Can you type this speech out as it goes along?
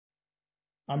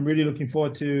I'm really looking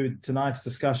forward to tonight's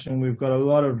discussion. We've got a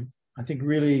lot of, I think,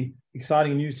 really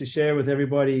exciting news to share with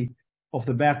everybody off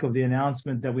the back of the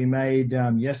announcement that we made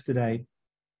yesterday.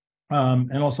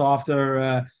 And also after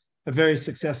a very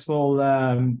successful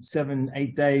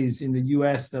 7-8 days in the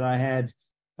US that I had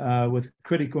with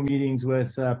critical meetings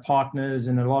with partners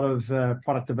and a lot of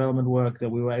product development work that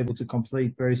we were able to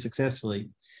complete very successfully.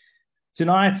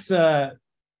 Tonight's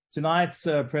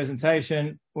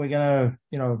presentation, we're going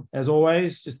to, as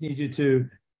always, just need you to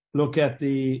look at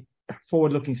the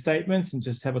forward-looking statements and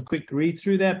just have a quick read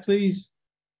through that, please.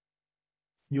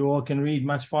 You all can read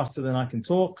much faster than I can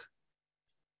talk.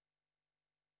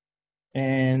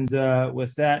 And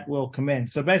with that, we'll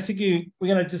commence. So basically,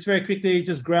 we're going to just very quickly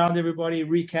just ground everybody,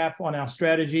 recap on our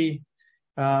strategy.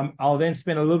 I'll then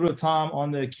spend a little bit of time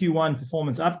on the Q1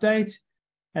 performance update.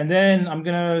 And then I'm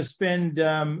going to spend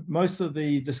most of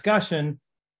the discussion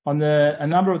on a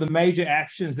number of the major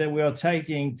actions that we are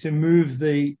taking to move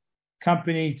the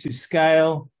company to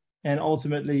scale and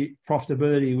ultimately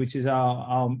profitability, which is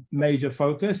our major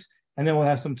focus. And then we'll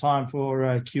have some time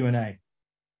for Q&A.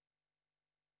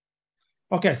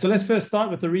 Okay, so let's first start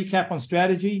with the recap on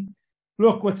strategy.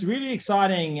 Look, what's really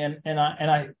exciting, and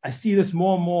I see this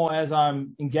more and more as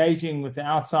I'm engaging with the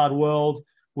outside world,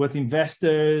 with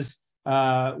investors,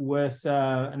 with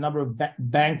a number of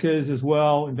bankers as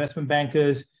well, investment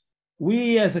bankers.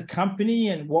 We as a company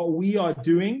and what we are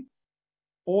doing,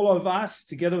 all of us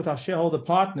together with our shareholder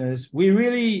partners, we're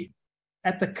really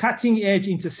at the cutting edge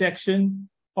intersection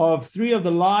of three of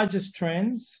the largest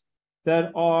trends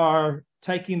that are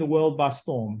taking the world by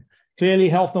storm. Clearly,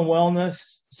 health and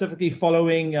wellness, specifically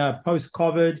following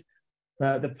post-COVID,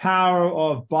 the power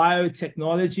of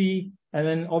biotechnology, and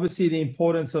then obviously the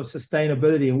importance of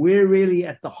sustainability. And we're really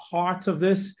at the heart of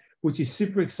this, which is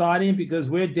super exciting because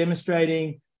we're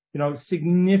demonstrating,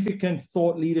 significant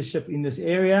thought leadership in this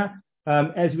area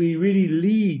as we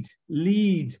really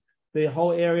lead the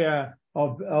whole area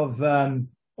of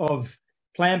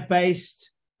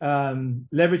plant-based,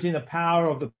 leveraging the power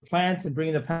of the plant and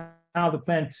bringing the power of the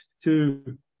plant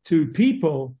to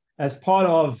people as part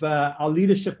of our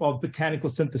leadership of botanical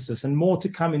synthesis, and more to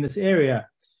come in this area.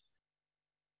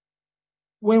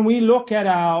 When we look at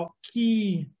our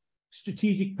key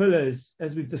strategic pillars,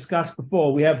 as we've discussed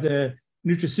before, we have the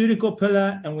nutraceutical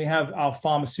pillar and we have our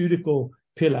pharmaceutical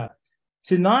pillar.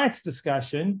 Tonight's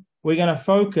discussion, we're going to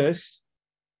focus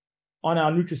on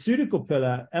our nutraceutical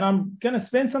pillar, and I'm going to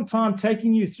spend some time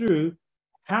taking you through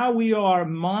how we are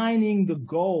mining the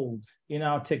gold in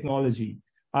our technology.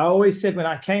 I always said when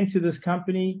I came to this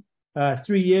company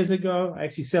 3 years ago, I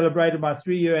actually celebrated my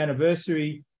 3-year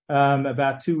anniversary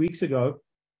about 2 weeks ago.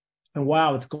 And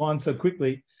wow, it's gone so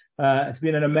quickly. It's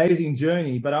been an amazing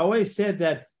journey. But I always said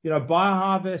that,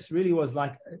 BioHarvest really was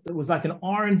like an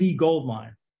R&D gold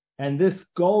mine. And this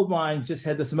gold mine just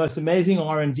had this most amazing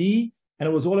R&D, and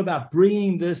it was all about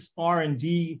bringing this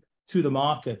R&D to the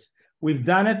market. We've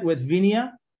done it with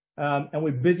VINIA, and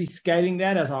we're busy scaling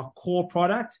that as our core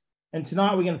product. And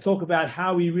tonight we're going to talk about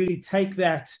how we really take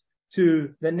that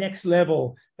to the next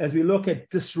level as we look at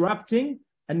disrupting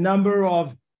a number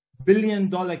of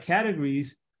billion-dollar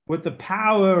categories with the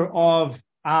power of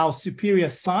our superior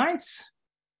science,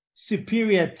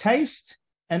 superior taste,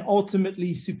 and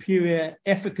ultimately superior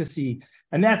efficacy.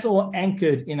 And that's all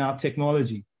anchored in our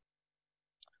technology.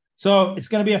 So it's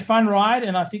going to be a fun ride,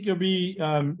 and I think you'll be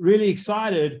really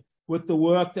excited with the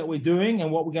work that we're doing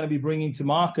and what we're going to be bringing to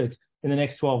market in the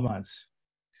next 12 months.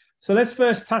 So let's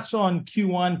first touch on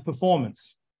Q1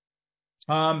 performance.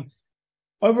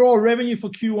 Overall revenue for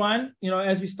Q1,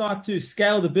 as we start to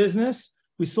scale the business,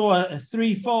 we saw a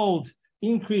threefold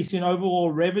increase in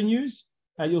overall revenues.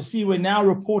 You'll see we're now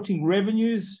reporting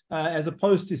revenues as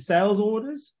opposed to sales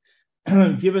orders,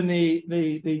 given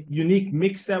the unique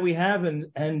mix that we have and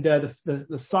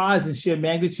the size and sheer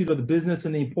magnitude of the business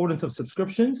and the importance of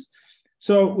subscriptions.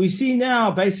 So we see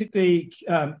now basically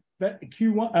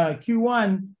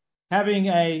Q1 having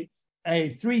a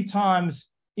 3 times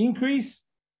increase.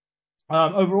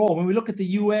 Overall, when we look at the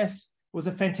US, it was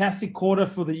a fantastic quarter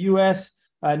for the US,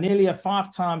 nearly a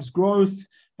 5 times growth,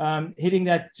 hitting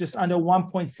that just under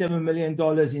 $1.7 million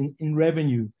in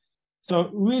revenue. So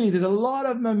really, there's a lot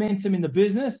of momentum in the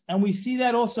business, and we see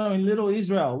that also in Little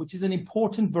Israel, which is an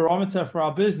important barometer for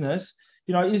our business.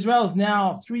 Israel is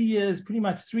now pretty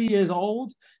much 3 years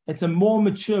old. It's a more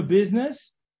mature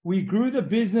business. We grew the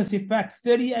business, in fact,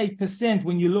 38%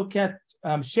 when you look at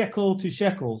shekel to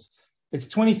shekels. It's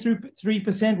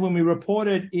 23% when we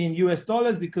reported in US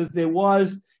dollars because there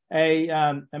was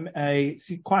a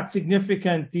quite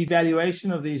significant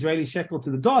devaluation of the Israeli shekel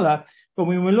to the dollar. But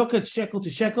when we look at shekel to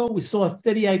shekel, we saw a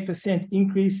 38%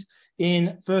 increase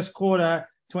in first quarter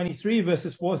 23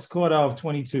 versus fourth quarter of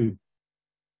 22.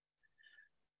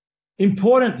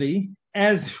 Importantly,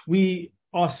 as we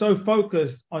are so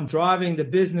focused on driving the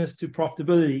business to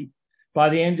profitability by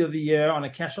the end of the year on a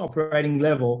cash operating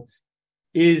level,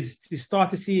 is to start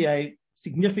to see a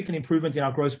significant improvement in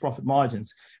our gross profit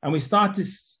margins. And we started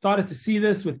to see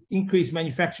this with increased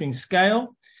manufacturing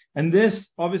scale. And this,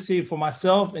 obviously, for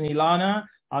myself and Ilana,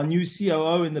 our new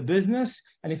COO in the business,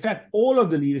 and in fact, all of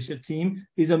the leadership team,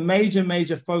 is a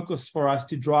major focus for us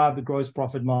to drive the gross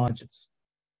profit margins.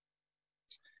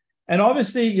 And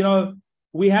obviously, you know,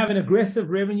 we have an aggressive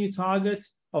revenue target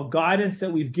of guidance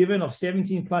that we've given of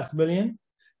 17 plus million.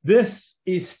 This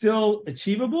is still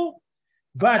achievable,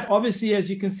 but obviously, as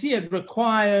you can see, it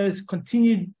requires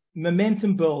continued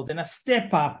momentum build and a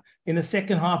step up in the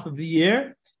second half of the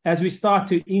year as we start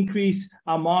to increase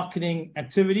our marketing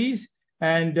activities.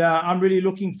 And I'm really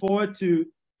looking forward to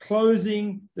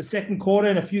closing the second quarter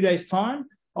in a few days' time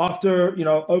after, you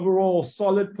know, overall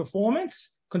solid performance,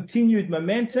 continued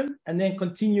momentum, and then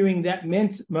continuing that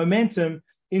momentum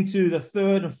into the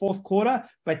third and fourth quarter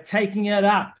by taking it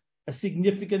up a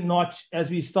significant notch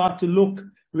as we start to look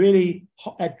really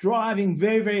at driving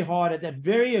very hard at that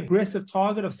very aggressive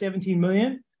target of 17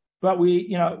 million. But we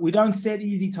don't set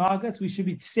easy targets. We should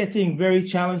be setting very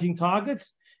challenging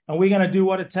targets, and we're going to do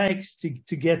what it takes to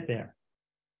get there.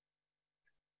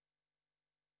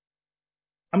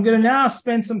 I'm going to now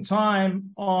spend some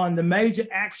time on the major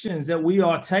actions that we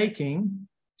are taking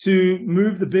to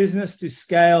move the business to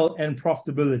scale and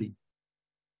profitability.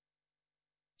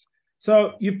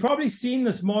 So you've probably seen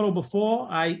this model before.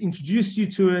 I introduced you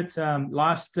to it at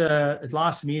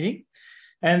last meeting.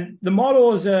 And the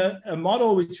model is a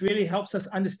model which really helps us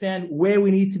understand where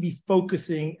we need to be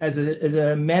focusing as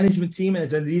a management team and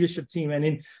as a leadership team. And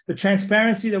in the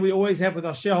transparency that we always have with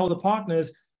our shareholder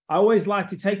partners, I always like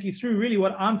to take you through really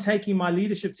what I'm taking my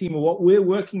leadership team and what we're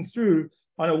working through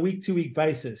on a week-to-week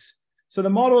basis. So the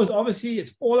model is obviously,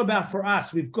 it's all about for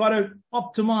us. We've got to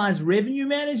optimize revenue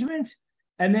management.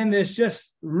 And then there's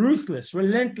just ruthless,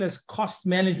 relentless cost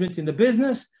management in the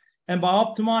business. And by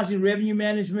optimizing revenue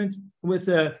management with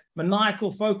a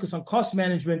maniacal focus on cost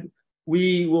management,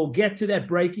 we will get to that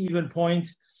break-even point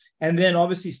and then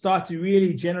obviously start to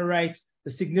really generate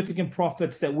the significant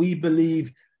profits that we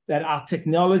believe that our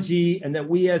technology and that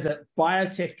we as a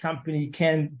biotech company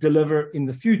can deliver in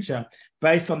the future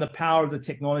based on the power of the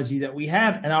technology that we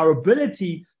have and our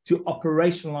ability to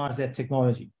operationalize that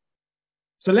technology.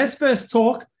 So let's first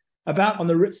talk about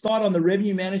start on the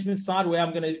revenue management side, where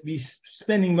I'm going to be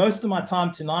spending most of my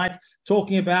time tonight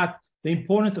talking about the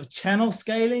importance of channel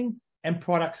scaling and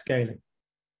product scaling.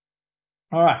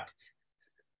 All right.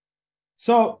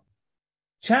 So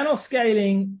channel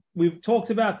scaling, we've talked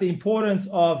about the importance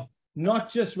of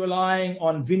not just relying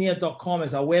on VINIA.com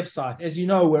as our website. As you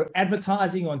know, we're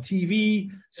advertising on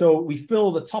TV, so we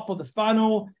fill the top of the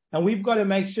funnel, and we've got to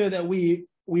make sure that we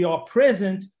are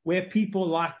present where people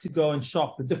like to go and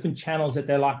shop, the different channels that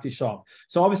they like to shop.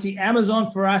 So obviously Amazon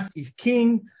for us is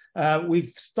king.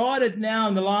 We've started now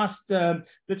in the last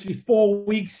literally 4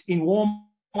 weeks in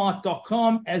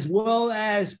Walmart.com, as well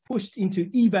as pushed into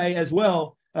eBay as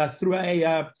well through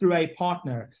a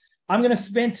partner. I'm going to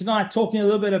spend tonight talking a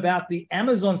little bit about the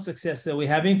Amazon success that we're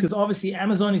having, because obviously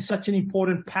Amazon is such an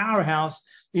important powerhouse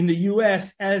in the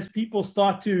US as people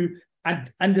start to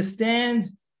understand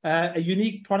a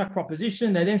unique product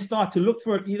proposition. They then start to look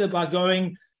for it either by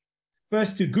going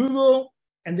first to Google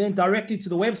and then directly to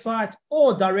the website,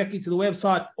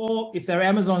 or if they're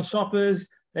Amazon shoppers,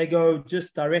 they go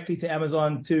just directly to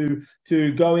Amazon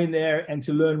to go in there and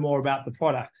to learn more about the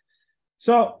product.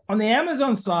 So on the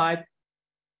Amazon side,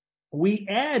 we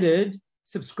added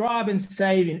subscribe and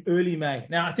save in early May.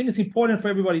 Now, I think it's important for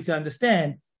everybody to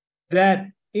understand that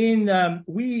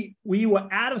we were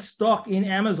out of stock in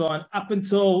Amazon up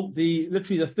until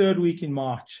literally the third week in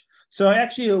March. So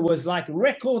actually it was like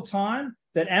record time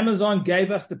that Amazon gave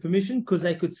us the permission, because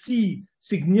they could see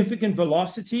significant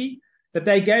velocity, that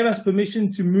they gave us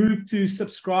permission to move to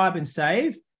subscribe and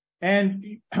save.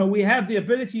 And we have the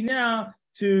ability now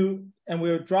and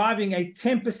we're driving a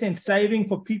 10% saving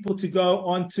for people to go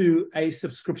onto a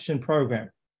subscription program.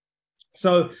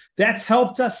 So that's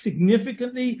helped us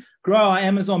significantly grow our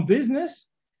Amazon business.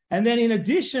 And then in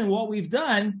addition, what we've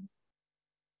done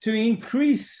to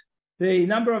increase the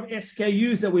number of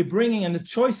SKUs that we're bringing and the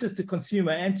choices to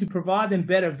consumer and to provide them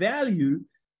better value,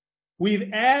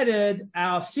 we've added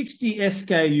our 60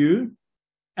 SKU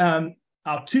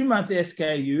our 2-month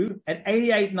SKU at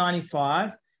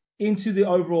 $88.95 into the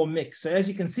overall mix. So as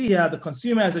you can see here, the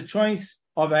consumer has a choice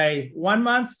of a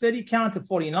 1-month 30 count at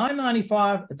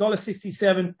 $49.95,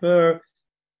 $1.67 per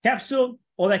capsule,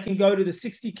 or they can go to the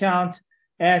 60 count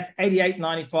at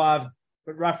 $88.95,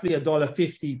 but roughly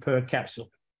 $1.50 per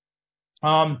capsule.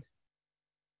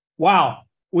 Wow,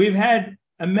 we've had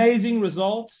amazing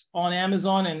results on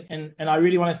Amazon, and I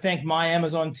really want to thank my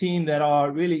Amazon team that are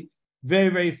really very,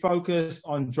 very focused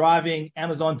on driving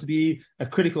Amazon to be a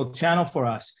critical channel for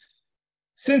us.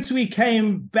 Since we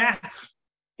came back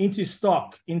into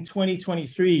stock in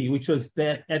 2023, which was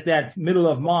at that middle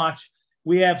of March,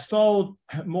 we have sold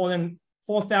more than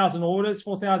 4,000 orders,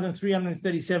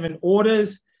 4,337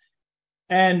 orders,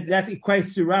 and that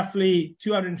equates to roughly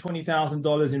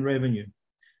 $220,000 in revenue.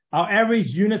 Our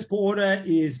average units per order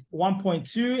is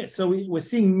 1.2, so we're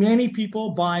seeing many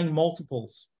people buying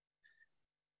multiples.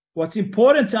 What's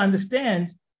important to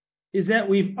understand is that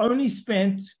we've only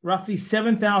spent roughly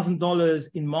 $7,000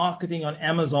 in marketing on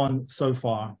Amazon so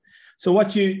far. So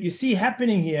what you see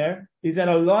happening here is that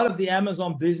a lot of the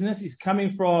Amazon business is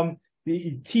coming from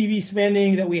the TV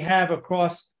spending that we have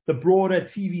across the broader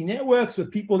TV networks,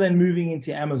 with people then moving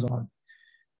into Amazon.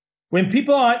 When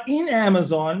people are in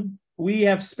Amazon, we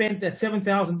have spent that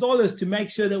 $7,000 to make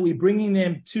sure that we're bringing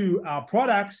them to our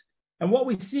products. And what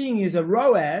we're seeing is a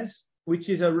ROAS, which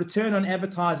is a return on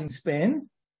advertising spend,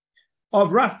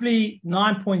 of roughly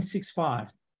 9.65.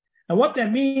 And what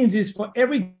that means is for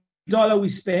every dollar we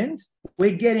spend,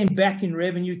 we're getting back in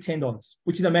revenue $10,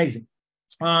 which is amazing.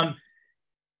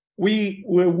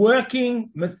 We're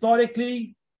working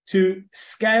methodically to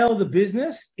scale the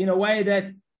business in a way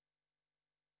that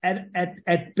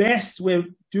at best, we're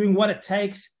doing what it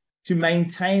takes to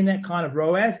maintain that kind of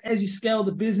ROAS. As you scale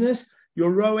the business,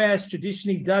 your ROAS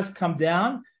traditionally does come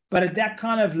down, but at that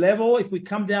kind of level, if we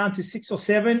come down to 6 or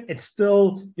 7, it's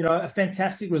still, a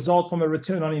fantastic result from a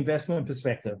return on investment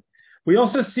perspective. We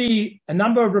also see a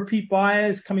number of repeat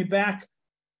buyers coming back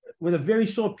with a very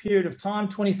short period of time.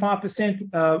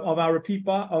 25%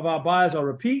 of our buyers are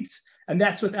repeats, and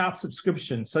that's without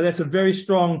subscription. So that's a very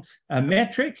strong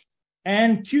metric.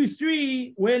 And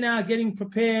Q3, we're now getting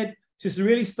prepared to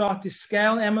really start to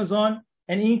scale Amazon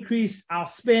and increase our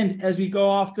spend as we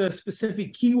go after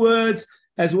specific keywords,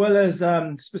 as well as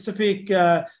specific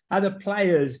other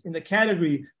players in the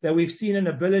category that we've seen an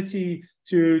ability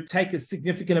to take a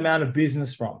significant amount of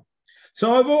business from.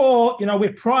 So overall,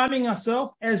 we're priming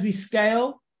ourselves as we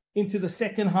scale into the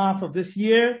second half of this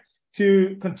year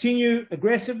to continue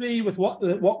aggressively with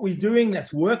what we're doing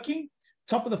that's working.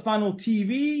 Top of the funnel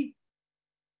TV,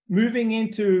 moving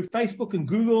into Facebook and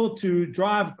Google to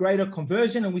drive greater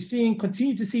conversion. And we're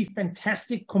continue to see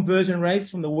fantastic conversion rates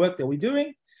from the work that we're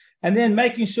doing. And then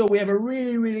making sure we have a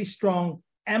really, really strong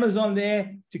Amazon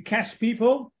there to catch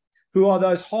people who are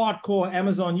those hardcore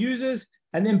Amazon users,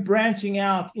 and then branching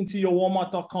out into your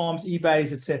Walmart.coms,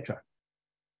 eBays, etc.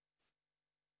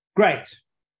 Great.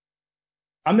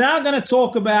 I'm now going to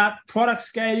talk about product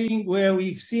scaling, where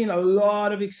we've seen a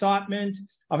lot of excitement.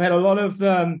 I've had a lot of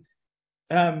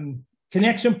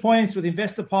connection points with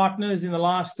investor partners in the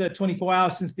last 24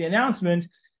 hours since the announcement,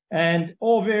 and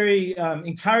all very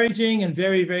encouraging and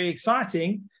very, very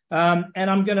exciting. And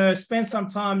I'm going to spend some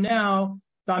time now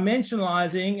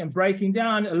dimensionalizing and breaking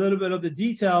down a little bit of the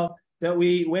detail that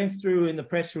we went through in the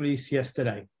press release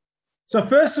yesterday. So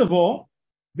first of all,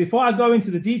 before I go into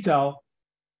the detail,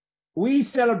 we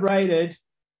celebrated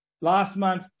last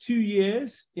month 2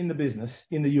 years in the business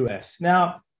in the US.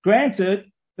 Now,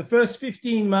 granted, the first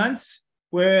 15 months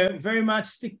were very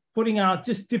much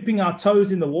just dipping our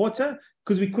toes in the water,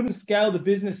 because we couldn't scale the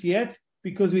business yet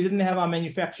because we didn't have our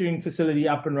manufacturing facility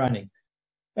up and running.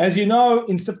 As you know,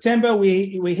 in September,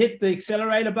 we hit the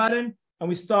accelerator button and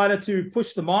we started to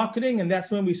push the marketing, and that's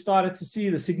when we started to see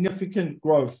the significant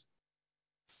growth.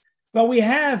 But we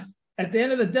have, at the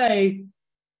end of the day,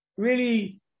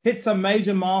 really hit some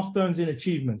major milestones and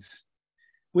achievements.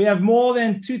 We have more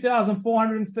than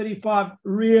 2,435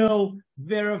 real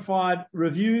verified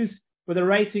reviews with a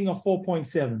rating of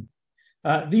 4.7.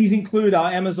 These include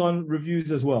our Amazon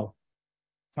reviews as well,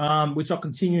 which are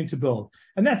continuing to build.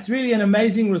 And that's really an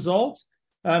amazing result,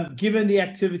 given the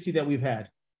activity that we've had.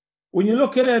 When you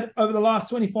look at it over the last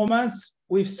 24 months,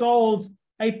 we've sold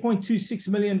 $8.26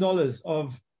 million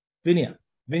of VINIA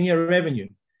revenue.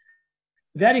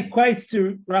 That equates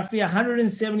to roughly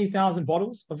 170,000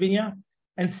 bottles of VINIA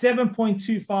and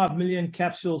 7.25 million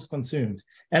capsules consumed.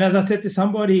 And as I said to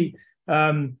somebody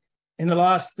in the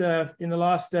last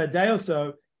day or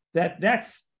so,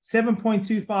 that's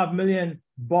 7.25 million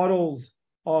bottles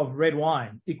of red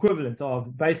wine, equivalent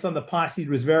of, based on the Pisces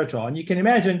resveratrol. And you can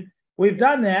imagine we've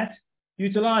done that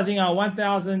utilizing our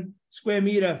 1,000 square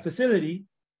meter facility.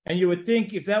 And you would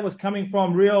think if that was coming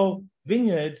from real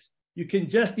vineyards, you can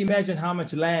just imagine how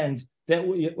much land that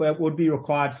would be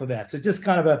required for that. So just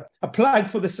kind of a plug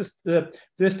for the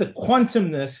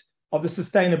quantumness of the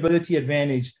sustainability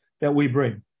advantage that we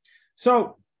bring.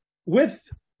 So with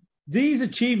these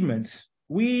achievements,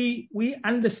 we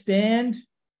understand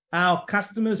our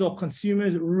customers or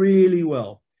consumers really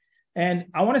well. And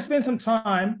I want to spend some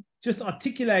time just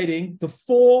articulating the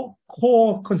 4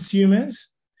 core consumers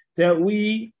that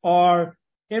we are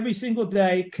every single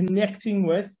day connecting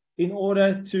with in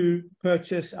order to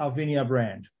purchase our VINIA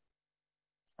brand.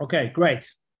 Okay,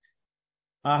 great.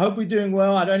 I hope we're doing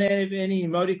well. I don't have any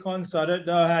emoticons, so I don't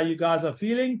know how you guys are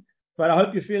feeling, but I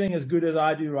hope you're feeling as good as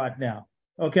I do right now.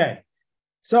 Okay,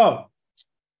 so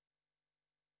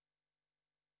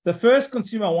the first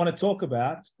consumer I want to talk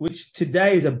about, which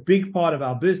today is a big part of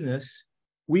our business,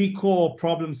 we call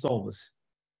problem solvers.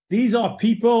 These are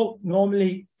people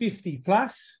normally 50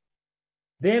 plus.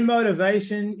 Their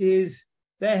motivation is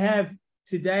they have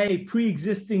today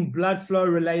pre-existing blood flow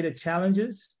related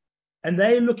challenges, and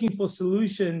they're looking for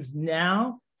solutions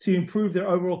now to improve their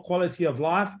overall quality of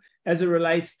life as it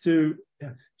relates to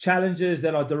challenges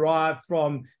that are derived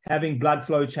from having blood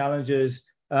flow challenges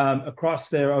across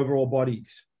their overall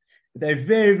bodies. They're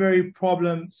very, very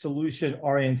problem solution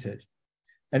oriented.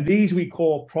 And these we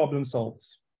call problem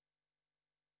solvers.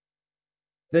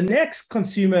 The next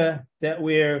consumer that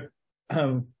we're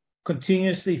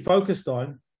continuously focused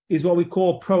on is what we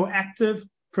call proactive,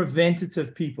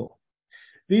 preventative people.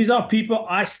 These are people,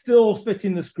 I still fit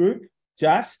in this group,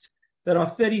 just, that are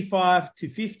 35 to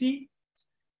 50.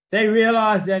 They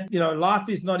realize that, life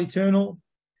is not eternal.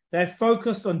 They're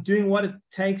focused on doing what it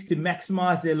takes to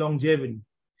maximize their longevity.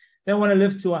 They want to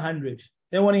live to 100.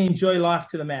 They want to enjoy life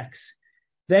to the max.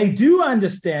 They do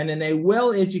understand, and they're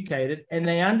well educated, and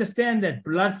they understand that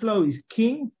blood flow is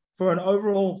king for an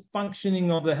overall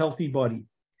functioning of the healthy body.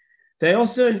 They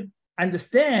also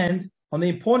understand on the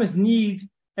important need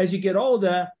as you get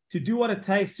older to do what it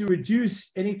takes to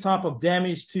reduce any type of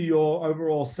damage to your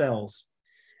overall cells.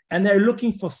 And they're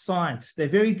looking for science. They're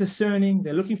very discerning.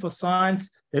 They're looking for science.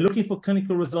 They're looking for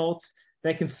clinical results.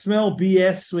 They can smell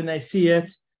BS when they see it.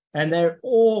 And they're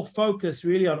all focused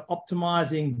really on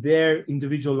optimizing their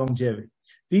individual longevity.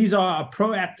 These are our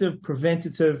proactive,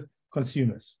 preventative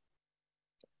consumers.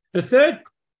 The third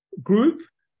group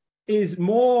is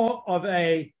more of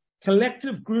a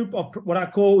collective group of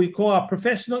what we call our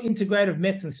professional integrative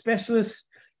medicine specialists.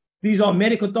 These are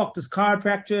medical doctors,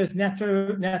 chiropractors,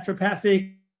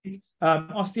 naturopathic,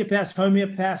 osteopaths,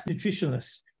 homeopaths,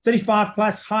 nutritionists, 35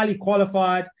 plus, highly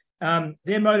qualified.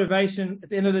 Their motivation at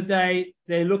the end of the day,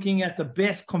 they're looking at the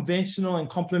best conventional and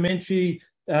complementary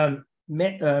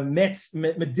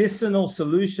medicinal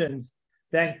solutions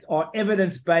that are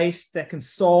evidence-based, that can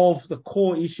solve the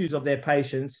core issues of their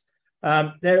patients.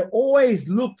 They always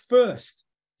look first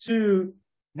to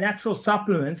natural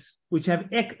supplements which have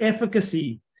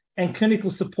efficacy and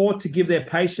clinical support to give their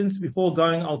patients before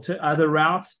going to other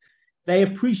routes. They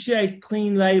appreciate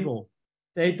clean label.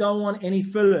 They don't want any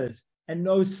fillers and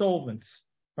no solvents,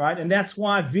 right? And that's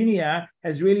why VINIA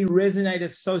has really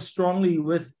resonated so strongly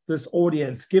with this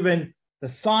audience, given the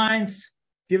science,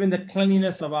 given the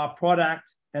cleanliness of our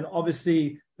product, and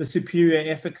obviously the superior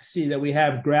efficacy that we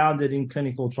have grounded in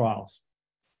clinical trials.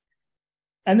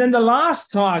 And then the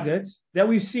last target that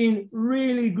we've seen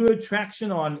really good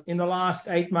traction on in the last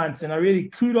 8 months, and I really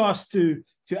kudos to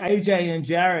AJ and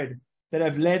Jared that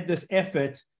have led this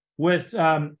effort with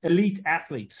elite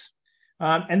athletes.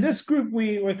 And this group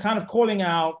we're kind of calling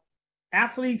our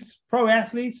athletes, pro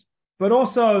athletes, but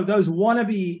also those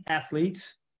wannabe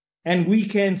athletes and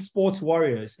weekend sports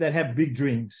warriors that have big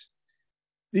dreams.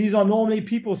 These are normally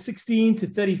people 16 to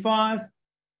 35.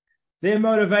 Their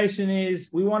motivation is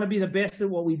we want to be the best at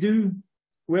what we do.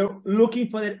 We're looking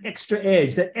for that extra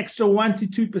edge, that extra 1 to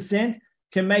 2%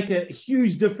 can make a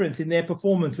huge difference in their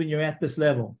performance when you're at this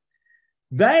level.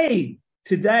 They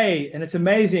today, and it's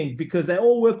amazing because they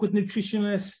all work with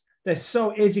nutritionists. They're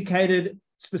so educated,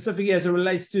 specifically as it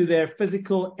relates to their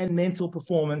physical and mental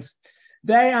performance.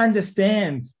 They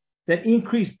understand that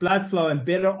increased blood flow and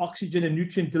better oxygen and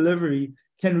nutrient delivery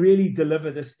can really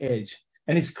deliver this edge.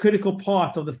 And it's a critical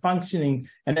part of the functioning.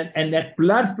 And that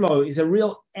blood flow is a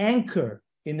real anchor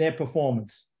in their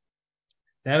performance.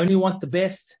 They only want the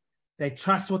best. They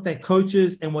trust what their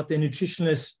coaches and what their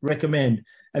nutritionists recommend.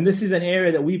 And this is an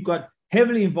area that we've got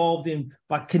heavily involved in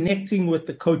by connecting with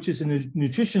the coaches and the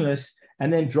nutritionists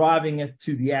and then driving it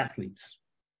to the athletes.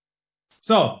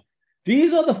 So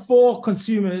These are the four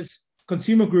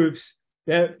consumer groups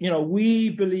that, we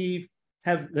believe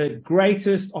have the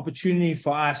greatest opportunity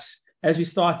for us as we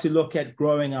start to look at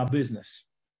growing our business.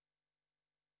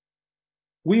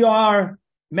 We are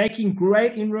making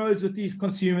great inroads with these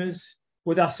consumers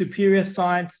with our superior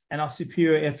science and our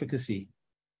superior efficacy.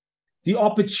 The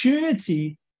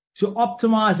opportunity to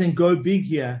optimize and go big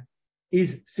here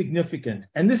is significant.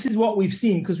 And this is what we've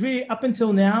seen, because really up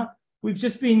until now, we've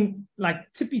just been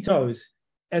like tippy toes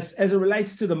as it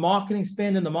relates to the marketing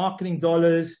spend and the marketing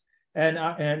dollars and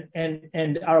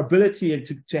our ability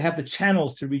to have the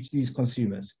channels to reach these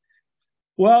consumers.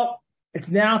 Well, it's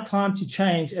now time to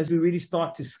change as we really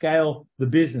start to scale the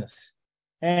business.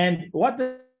 And what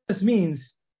this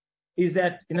means is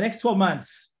that in the next 12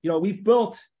 months, we've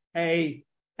built a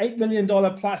 $8 million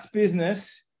plus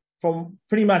business from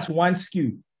pretty much one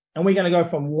SKU. And we're going to go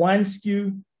from one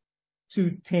SKU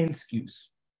to 10 SKUs.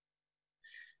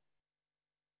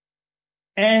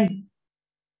 And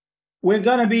we're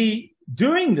going to be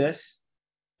doing this,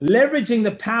 leveraging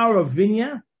the power of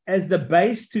VINIA as the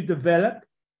base to develop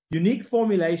unique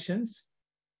formulations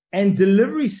and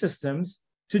delivery systems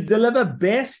to deliver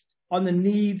best on the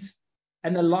needs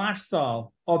and the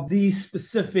lifestyle of these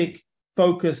specific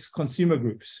focused consumer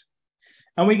groups.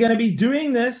 And we're going to be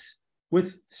doing this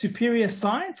with superior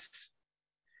science,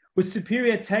 with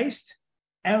superior taste,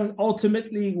 and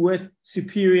ultimately with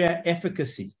superior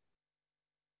efficacy.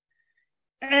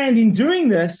 And in doing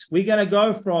this, we're going to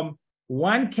go from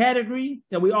one category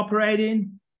that we operate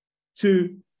in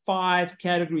to 5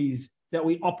 categories that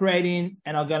we operate in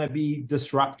and are going to be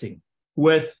disrupting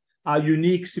with our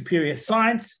unique superior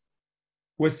science,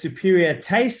 with superior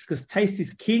taste, because taste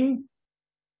is king,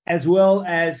 as well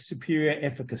as superior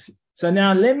efficacy. So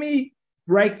now let me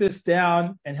break this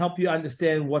down and help you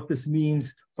understand what this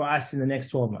means for us in the next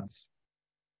 12 months.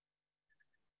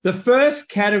 The first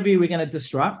category we're going to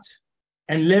disrupt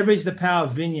and leverage the power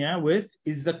of VINIA with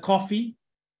is the coffee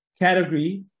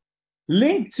category,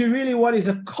 linked to really what is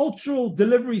a cultural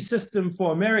delivery system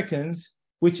for Americans,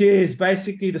 which is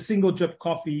basically the single drip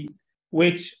coffee,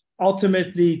 which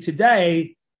ultimately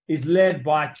today is led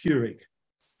by Keurig.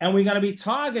 And we're going to be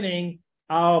targeting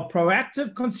our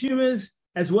proactive consumers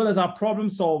as well as our problem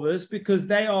solvers, because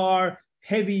they are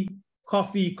heavy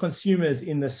coffee consumers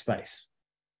in this space.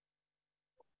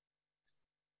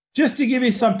 Just to give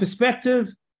you some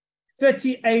perspective,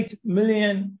 38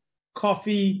 million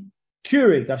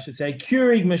Keurig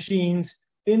machines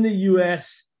in the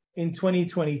US in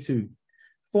 2022.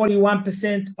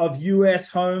 41% of US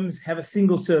homes have a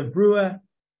single serve brewer.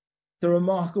 It's a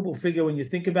remarkable figure when you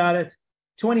think about it.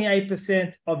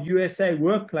 28% of USA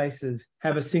workplaces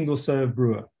have a single serve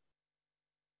brewer.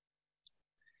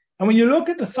 And when you look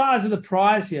at the size of the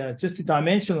prize here, just to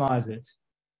dimensionalize it,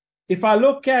 if I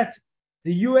look at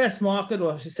the US market,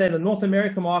 or I should say the North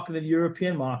American market and the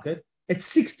European market, it's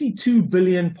 62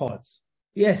 billion pods.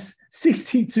 Yes,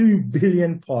 62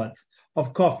 billion pods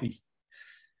of coffee.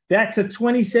 That's a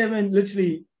 27,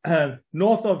 literally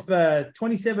north of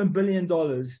 $27 billion.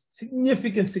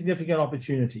 Significant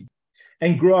opportunity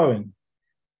and growing.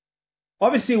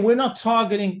 Obviously, we're not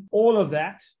targeting all of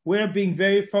that. We're being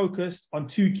very focused on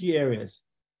 2 key areas: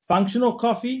 functional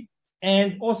coffee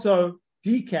and also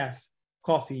decaf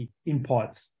coffee in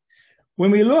pods.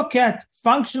 When we look at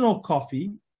functional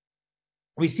coffee,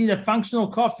 we see that functional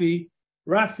coffee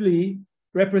roughly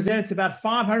represents about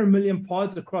 500 million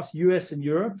pods across US and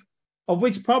Europe, of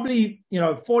which probably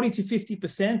 40 to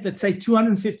 50%, let's say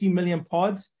 250 million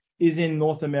pods, is in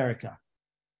North America.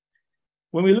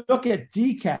 When we look at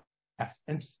decaf,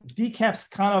 and decaf's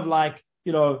kind of like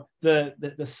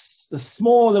the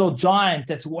small little giant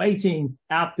that's waiting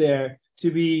out there to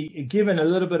be given a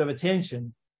little bit of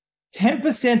attention.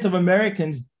 10% of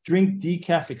Americans drink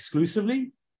decaf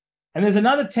exclusively, and there's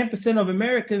another 10% of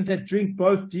Americans that drink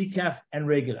both decaf and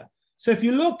regular. So if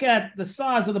you look at the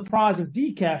size of the prize of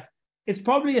decaf, it's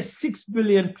probably a 6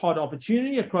 billion pod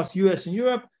opportunity across US and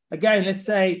Europe. Again, let's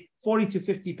say 40 to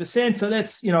 50%. So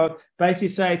let's, basically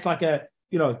say it's like a,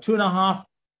 2.5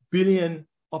 billion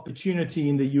opportunity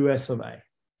in the US of A.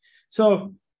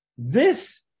 So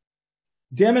this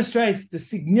demonstrates the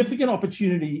significant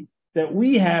opportunity that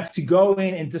we have to go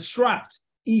in and disrupt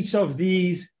each of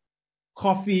these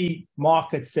coffee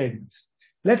market segments.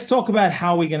 Let's talk about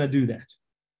how we're going to do that.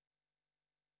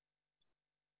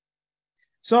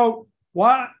 So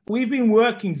we've been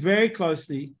working very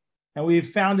closely, and we've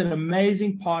found an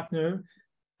amazing partner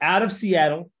out of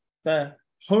Seattle, the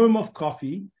home of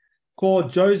coffee,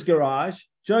 called Joe's Garage.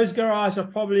 Joe's Garage are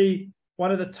probably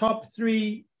one of the top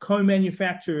 3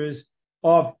 co-manufacturers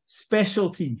of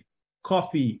specialty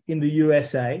coffee in the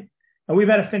USA. And we've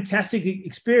had a fantastic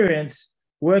experience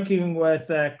working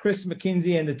with Chris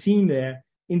McKinsey and the team there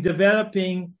in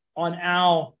developing on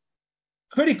our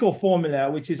critical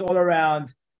formula, which is all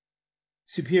around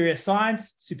superior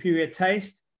science, superior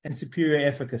taste, and superior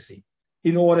efficacy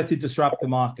in order to disrupt the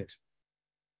market.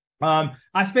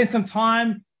 I spent some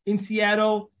time in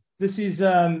Seattle. This is,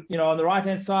 on the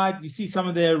right-hand side, you see some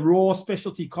of their raw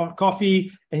specialty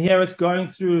coffee, and here it's going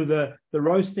through the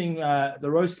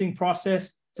roasting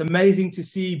process. It's amazing to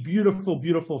see. Beautiful,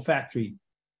 beautiful factory.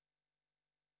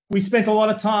 We spent a lot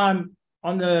of time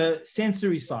on the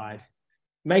sensory side,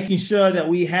 making sure that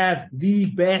we have the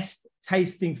best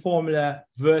tasting formula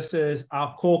versus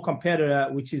our core competitor,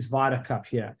 which is VitaCup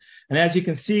here. And as you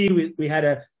can see, we had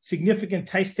a significant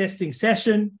taste testing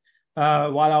session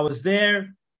while I was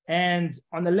there. And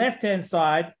on the left-hand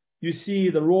side, you see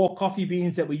the raw coffee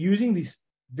beans that we're using, these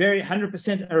very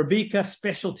 100% Arabica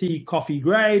specialty coffee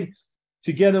grade,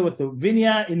 together with the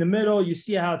VINIA in the middle. You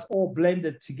see how it's all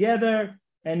blended together.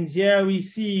 And here we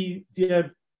see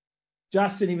dear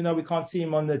Justin, even though we can't see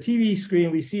him on the TV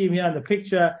screen, we see him here in the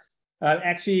picture,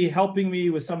 actually helping me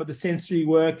with some of the sensory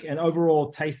work and overall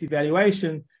taste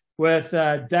evaluation with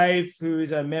Dave, who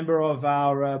is a member of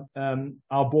our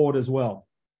board as well.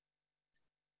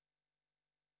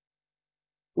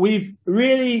 We've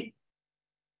really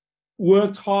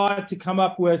worked hard to come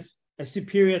up with a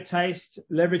superior taste,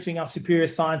 leveraging our superior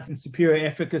science and superior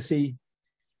efficacy.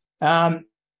 And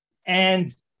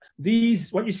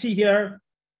what you see here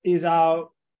is our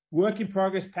work in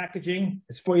progress packaging.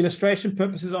 It's for illustration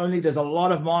purposes only. There's a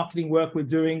lot of marketing work we're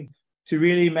doing to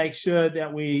really make sure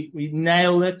that we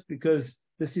nail it, because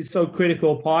this is so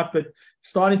critical part, but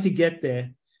starting to get there.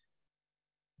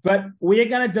 But we're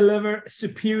going to deliver a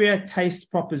superior taste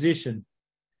proposition.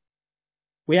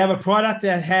 We have a product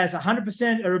that has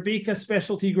 100% Arabica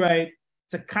specialty grade.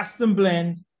 It's a custom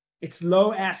blend. It's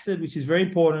low acid, which is very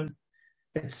important.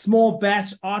 It's small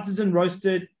batch, artisan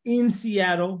roasted in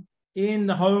Seattle, in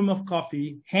the home of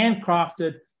coffee,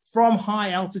 handcrafted from high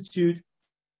altitude,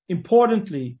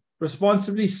 importantly,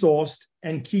 responsibly sourced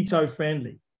and keto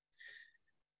friendly.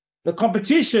 The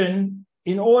competition,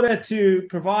 in order to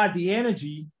provide the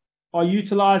energy, are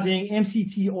utilizing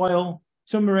MCT oil,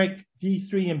 turmeric,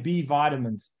 D3 and B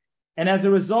vitamins. And as a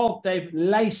result, they've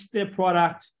laced their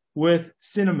product with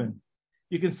cinnamon.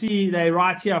 You can see they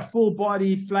write here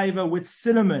full-bodied flavor with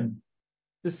cinnamon.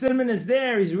 The cinnamon is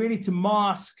really to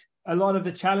mask a lot of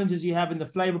the challenges you have in the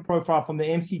flavor profile from the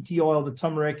MCT oil, the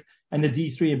turmeric, and the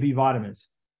D3 and B vitamins.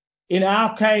 In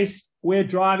our case, we're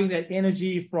driving that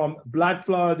energy from blood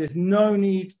flow. There's no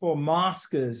need for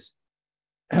maskers.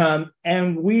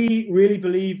 And we really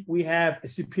believe we have a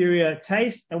superior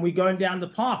taste, and we're going down the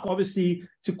path, obviously,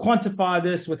 to quantify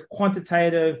this with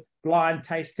quantitative blind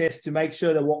taste tests to make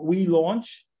sure that what we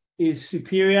launch is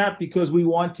superior, because we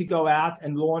want to go out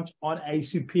and launch on a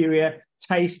superior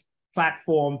taste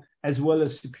platform as well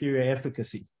as superior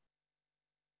efficacy.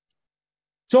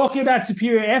 Talking about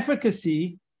superior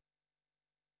efficacy,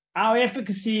 our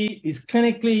efficacy is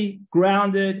clinically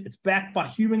grounded. It's backed by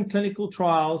human clinical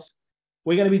trials.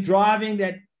 We're going to be driving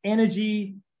that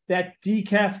energy that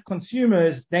decaf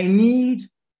consumers, they need,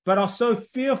 but are so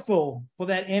fearful for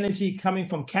that energy coming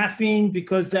from caffeine,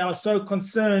 because they are so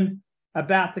concerned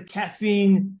about the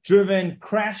caffeine-driven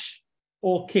crash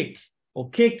or kick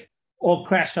or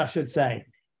crash, I should say.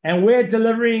 And we're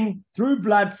delivering through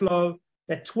blood flow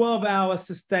that 12-hour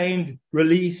sustained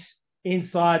release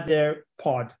inside their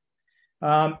pod.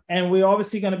 And we're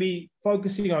obviously going to be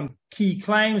focusing on key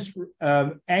claims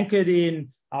anchored in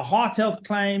our heart health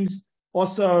claims,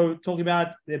 also talking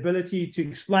about the ability to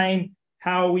explain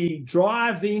how we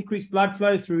drive the increased blood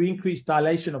flow through increased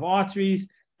dilation of arteries,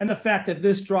 and the fact that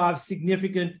this drives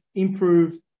significant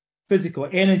improved physical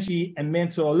energy and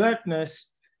mental alertness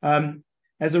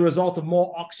as a result of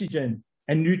more oxygen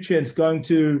and nutrients going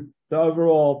to the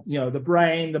overall, the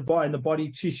brain, and the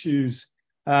body tissues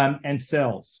and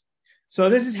cells. So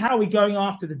this is how we're going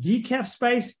after the decaf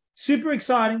space. Super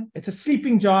exciting. It's a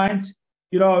sleeping giant.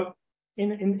 They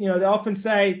often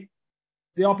say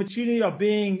the opportunity of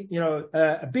being,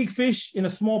 a big fish in a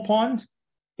small pond.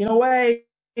 In a way,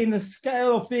 in the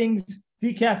scale of things,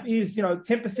 decaf is,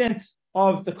 10%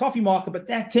 of the coffee market, but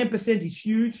that 10% is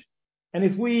huge. And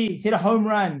if we hit a home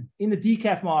run in the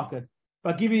decaf market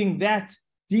by giving that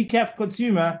decaf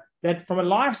consumer that, from a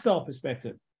lifestyle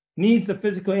perspective, needs the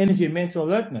physical energy and mental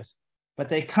alertness, but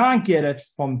they can't get it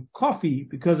from coffee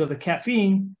because of the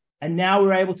caffeine, and now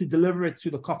we're able to deliver it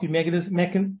through the coffee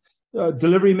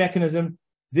delivery mechanism,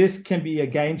 this can be a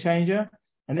game changer.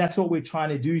 And that's what we're trying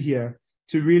to do here,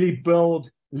 to really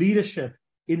build leadership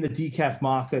in the decaf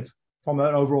market from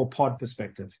an overall pod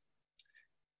perspective.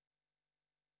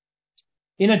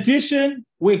 In addition,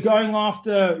 we're going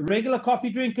after regular coffee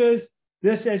drinkers.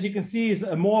 This, as you can see, is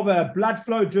more of a blood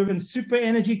flow driven super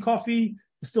energy coffee.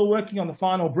 We're still working on the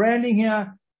final branding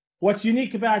here. What's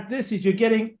unique about this is you're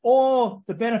getting all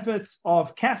the benefits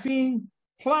of caffeine,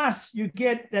 plus you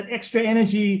get that extra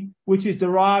energy, which is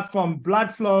derived from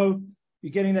blood flow.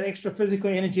 You're getting that extra physical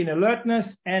energy and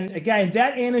alertness. And again,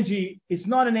 that energy is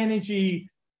not an energy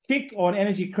kick or an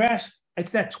energy crash.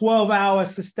 It's that 12-hour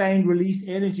sustained release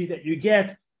energy that you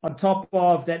get on top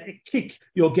of that kick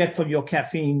you'll get from your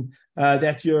caffeine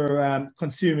that you're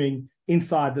consuming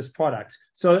inside this product.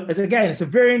 So again, it's a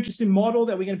very interesting model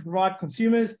that we're going to provide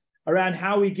consumers around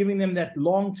how we're giving them that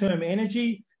long-term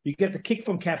energy. You get the kick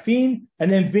from caffeine,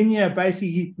 and then VINIA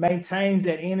basically maintains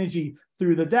that energy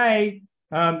through the day.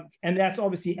 And that's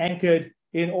obviously anchored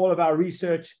in all of our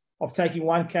research of taking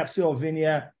one capsule of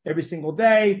VINIA every single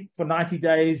day for 90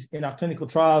 days in our clinical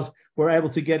trials. We're able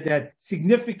to get that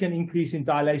significant increase in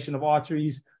dilation of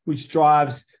arteries, which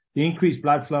drives the increased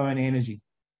blood flow and energy.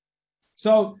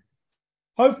 So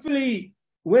hopefully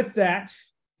with that,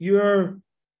 you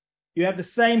have the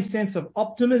same sense of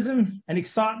optimism and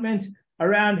excitement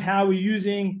around how we're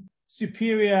using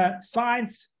superior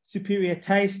science, superior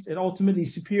taste, and ultimately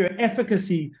superior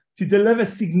efficacy to deliver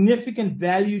significant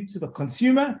value to the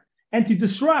consumer and to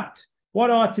disrupt what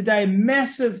are today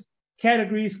massive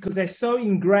categories because they're so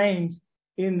ingrained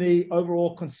in the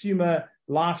overall consumer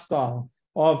lifestyle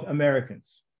of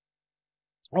Americans.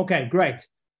 Okay, great.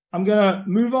 I'm going to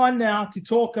move on now to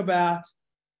talk about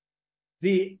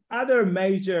the other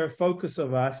major focus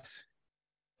of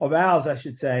ours, I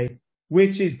should say,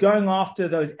 which is going after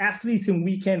those athletes and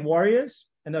weekend warriors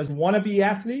and those wannabe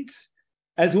athletes,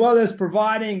 as well as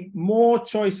providing more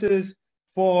choices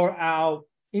for our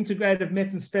integrative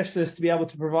medicine specialists to be able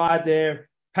to provide their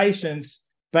patients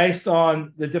based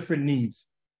on the different needs.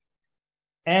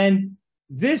 And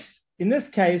in this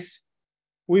case,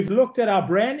 we've looked at our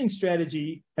branding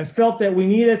strategy and felt that we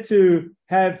needed to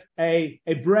have a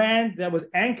brand that was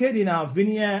anchored in our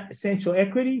VINIA essential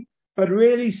equity, but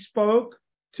really spoke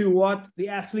to what the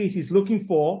athlete is looking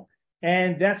for.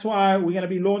 And that's why we're going to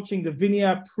be launching the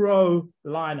VINIA Pro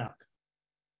lineup.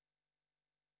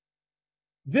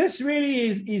 This really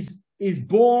is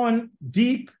born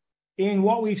deep in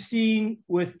what we've seen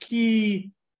with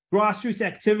key grassroots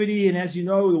activity. And as you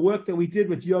know, the work that we did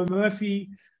with Joe Murphy,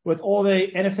 with all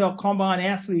the NFL combine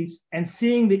athletes, and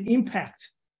seeing the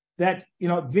impact that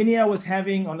VINIA was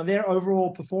having on their overall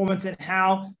performance, and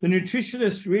how the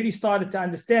nutritionists really started to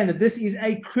understand that this is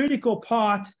a critical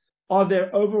part of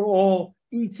their overall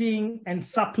eating and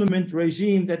supplement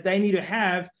regime that they need to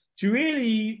have to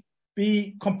really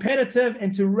be competitive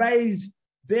and to raise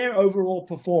their overall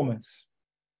performance.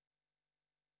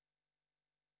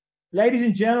 Ladies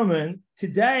and gentlemen,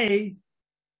 today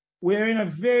we're in a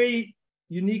very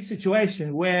unique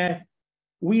situation where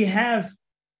we have,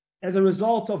 as a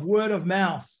result of word of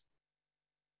mouth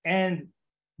and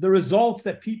the results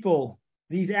that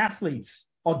these athletes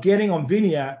are getting on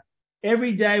VINIA,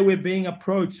 every day we're being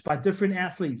approached by different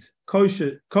athletes,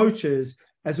 coaches,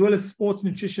 as well as sports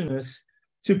nutritionists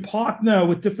to partner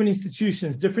with different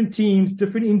institutions, different teams,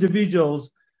 different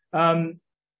individuals on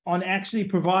actually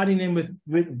providing them with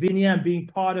VINIA and being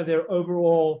part of their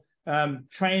overall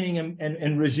training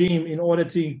and regime in order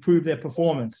to improve their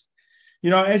performance.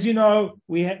 As you know,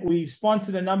 we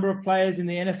sponsored a number of players in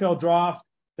the NFL draft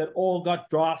that all got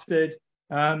drafted,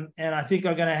 and I think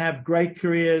are going to have great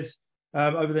careers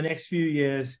over the next few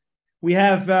years. We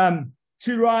have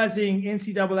two rising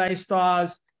NCAA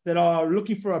stars that are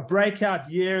looking for a breakout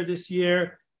year this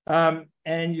year,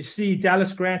 and you see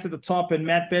Dallas Grant at the top and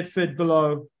Matt Bedford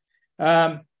below.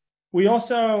 We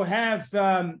also have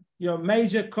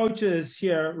major coaches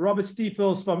here, Robert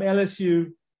Steeples from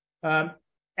LSU,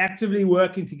 actively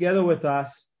working together with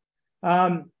us.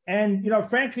 And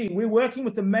frankly, we're working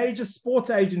with the major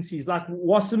sports agencies like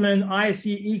Wasserman, ISE,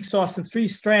 Ixos, and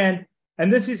 3Strand.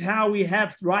 And this is how we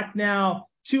have right now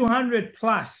 200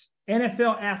 plus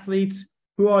NFL athletes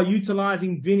who are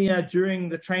utilizing VINIA during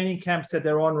the training camps that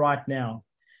they're on right now.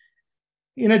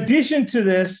 In addition to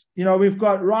this, we've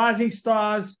got rising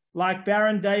stars like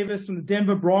Baron Davis from the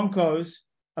Denver Broncos,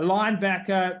 a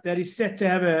linebacker that is set to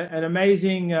have an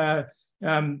amazing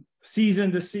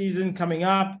season this season coming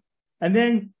up. And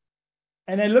then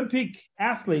an Olympic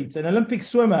athlete, an Olympic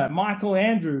swimmer, Michael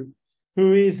Andrew,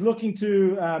 who is looking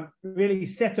to really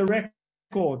set a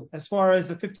record as far as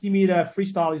the 50-meter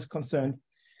freestyle is concerned.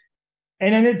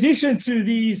 And in addition to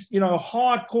these,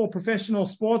 hardcore professional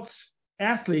sports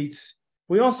athletes,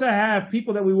 we also have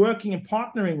people that we're working and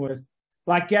partnering with,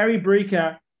 like Gary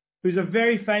Breaker, who's a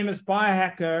very famous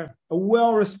biohacker, a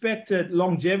well-respected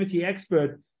longevity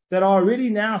expert, that are really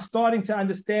now starting to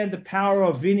understand the power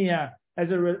of VINIA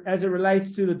as it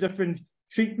relates to the different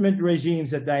treatment regimes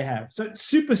that they have. So it's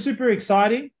super, super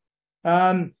exciting.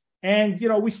 And, you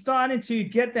know, we're starting to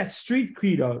get that street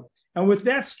credo. And with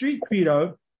that street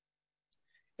credo,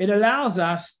 it allows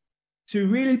us to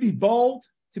really be bold,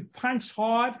 to punch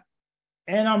hard.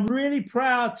 And I'm really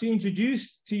proud to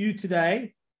introduce to you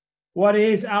today what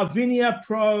is our VINIA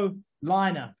Pro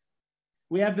lineup.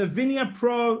 We have the VINIA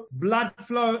Pro Blood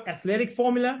Flow Athletic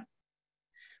Formula.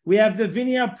 We have the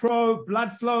VINIA Pro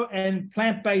Blood Flow and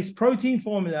Plant-Based Protein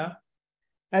Formula.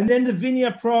 And then the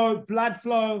VINIA Pro Blood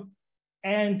Flow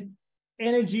and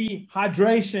Energy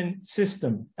Hydration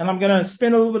System. And I'm going to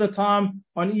spend a little bit of time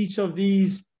on each of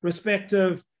these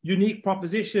respective unique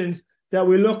propositions that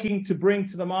we're looking to bring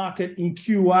to the market in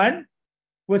Q1.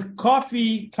 With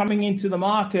coffee coming into the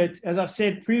market, as I've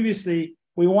said previously,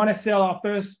 we want to sell our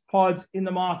first pods in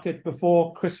the market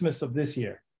before Christmas of this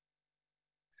year.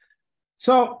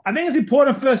 So I think it's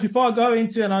important first, before I go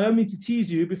into, and I don't mean to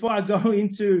tease you, before I go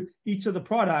into each of the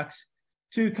products,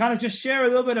 to kind of just share a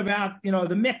little bit about, you know,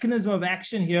 the mechanism of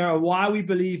action here, or why we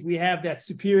believe we have that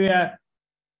superior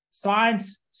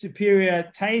science,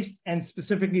 superior taste, and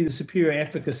specifically the superior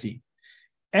efficacy.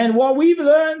 And what we've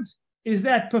learned is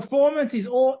that performance is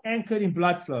all anchored in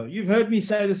blood flow. You've heard me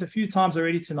say this a few times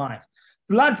already tonight.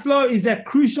 Blood flow is that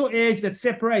crucial edge that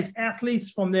separates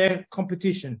athletes from their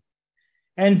competition.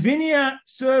 And VINIA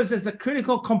serves as the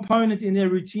critical component in their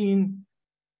routine.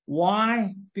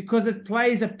 Why? Because it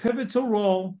plays a pivotal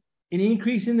role in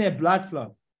increasing their blood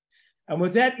flow. And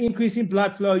with that increase in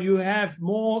blood flow, you have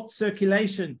more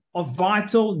circulation of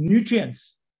vital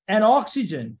nutrients and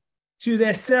oxygen to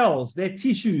their cells, their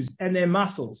tissues, and their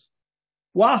muscles.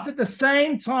 Whilst at the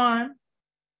same time,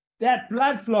 that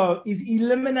blood flow is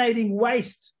eliminating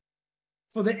waste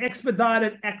for the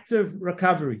expedited active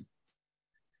recovery.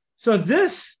 So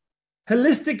this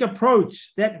holistic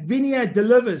approach that VINIA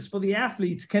delivers for the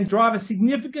athletes can drive a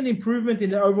significant improvement in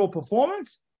their overall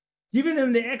performance, giving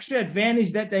them the extra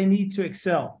advantage that they need to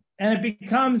excel. And it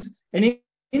becomes an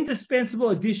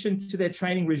indispensable addition to their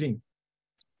training regime.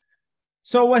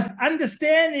 So with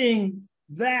understanding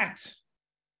that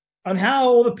on how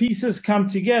all the pieces come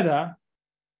together,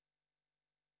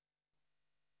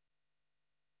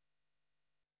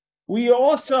 we are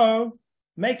also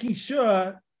making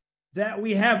sure that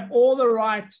we have all the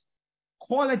right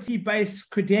quality-based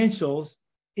credentials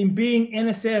in being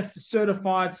NSF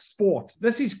certified sport.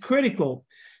 This is critical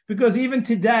because even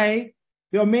today,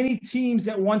 there are many teams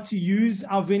that want to use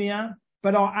our VINIA,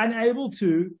 but are unable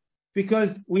to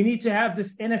because we need to have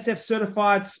this NSF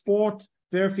certified sport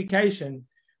verification,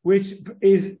 which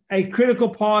is a critical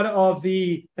part of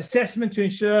the assessment to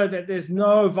ensure that there's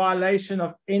no violation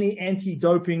of any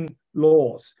anti-doping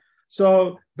laws.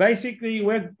 So basically,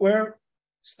 we're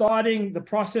starting the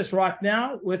process right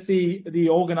now with the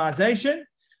organization,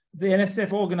 the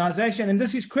NSF organization. And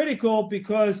this is critical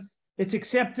because it's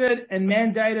accepted and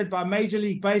mandated by Major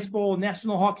League Baseball,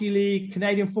 National Hockey League,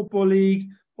 Canadian Football League,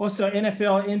 also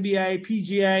NFL, NBA,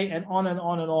 PGA, and on and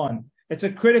on and on. It's a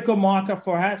critical marker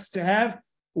for us to have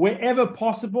wherever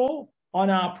possible on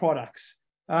our products.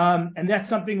 And that's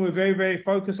something we're very, very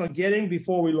focused on getting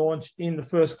before we launch in the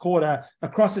first quarter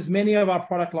across as many of our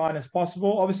product line as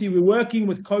possible. Obviously, we're working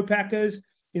with co-packers.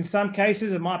 In some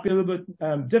cases, it might be a little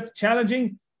bit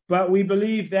challenging, but we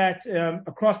believe that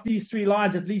across these three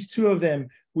lines, at least two of them,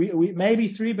 we maybe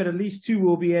three, but at least two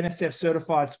will be NSF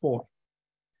certified sport.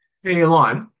 Hey,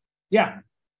 Ilan. Yeah.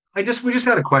 We just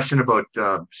had a question about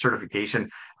certification.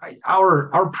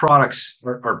 Our products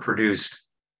are produced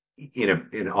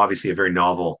in obviously a very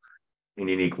novel and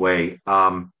unique way.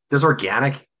 Does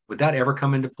organic, would that ever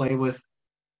come into play with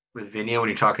VINIA when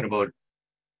you're talking about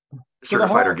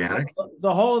certified organic?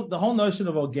 The whole notion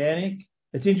of organic,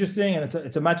 it's interesting, and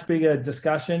it's a much bigger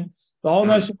discussion. The whole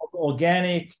notion of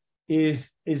organic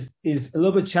is a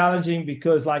little bit challenging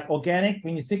because, like, organic,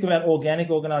 when you think about organic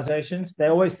organizations, they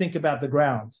always think about the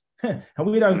ground. And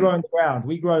we don't grow in the ground,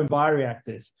 we grow in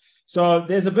bioreactors. So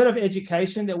there's a bit of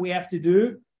education that we have to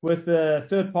do with the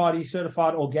third-party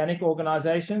certified organic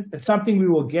organizations. It's something we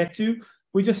will get to.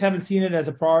 We just haven't seen it as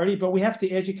a priority, but we have to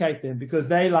educate them because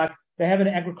they have an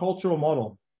agricultural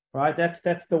model, right?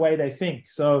 That's the way they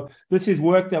think. So this is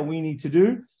work that we need to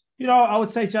do. You know, I would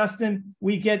say, Justin,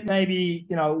 we get maybe,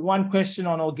 one question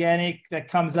on organic that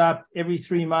comes up every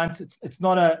 3 months. It's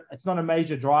not a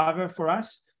major driver for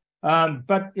us.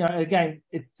 But again,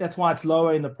 that's why it's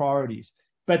lower in the priorities.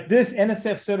 But this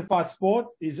NSF certified sport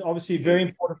is obviously very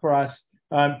important for us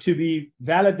to be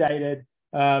validated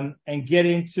and get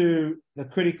into the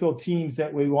critical teams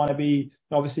that we want to be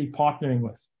obviously partnering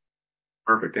with.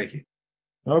 Perfect. Thank you.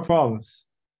 No problems.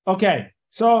 Okay.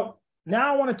 So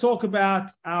now I want to talk about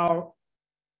our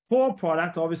core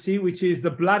product, obviously, which is the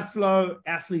Blood Flow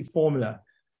Athlete Formula.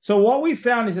 So what we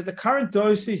found is that the current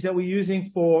dosage that we're using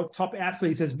for top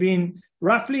athletes has been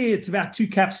roughly, it's about 2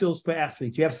 capsules per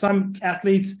athlete. You have some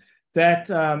athletes that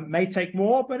may take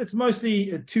more, but it's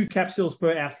mostly 2 capsules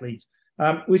per athlete,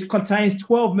 which contains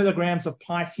 12 milligrams of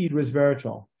pie seed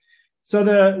resveratrol.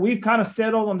 So we've kind of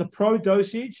settled on the pro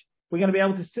dosage. We're going to be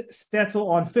able to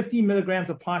settle on 50 milligrams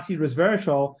of pie seed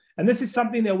resveratrol. And this is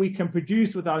something that we can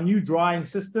produce with our new drying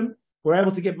system. We're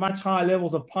able to get much higher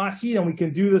levels of pie seed, and we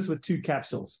can do this with 2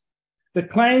 capsules. The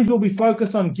claims will be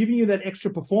focused on giving you that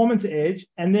extra performance edge,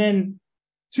 and then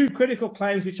 2 critical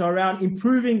claims, which are around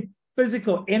improving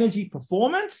physical energy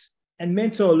performance and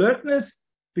mental alertness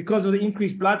because of the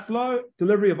increased blood flow,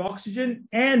 delivery of oxygen,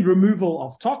 and removal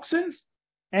of toxins.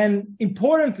 And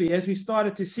importantly, as we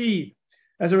started to see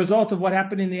as a result of what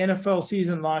happened in the NFL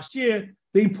season last year,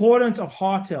 the importance of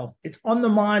heart health. It's on the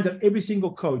mind of every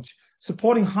single coach.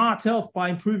 Supporting heart health by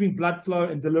improving blood flow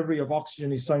and delivery of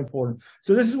oxygen is so important.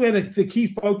 So this is where the key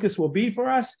focus will be for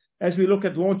us as we look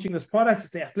at launching this product.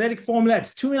 It's the athletic formula.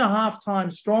 It's 2.5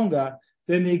 times stronger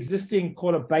than the existing,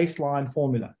 call it, baseline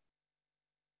formula.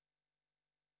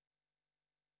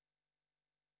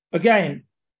 Again,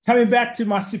 coming back to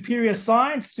my superior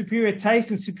science, superior taste,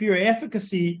 and superior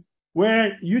efficacy,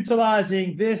 we're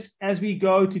utilizing this as we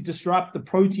go to disrupt the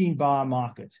protein bar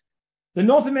market. The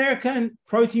North American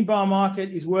protein bar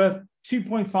market is worth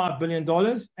 $2.5 billion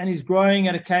and is growing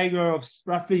at a CAGR of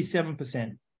roughly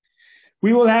 7%.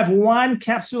 We will have 1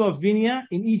 capsule of VINIA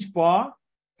in each bar,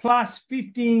 plus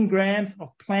 15 grams of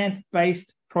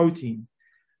plant-based protein.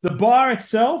 The bar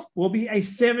itself will be a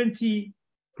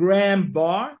 70-gram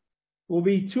bar, will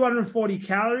be 240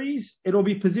 calories. It'll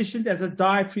be positioned as a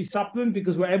dietary supplement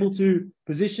because we're able to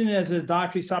position it as a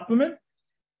dietary supplement.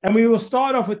 And we will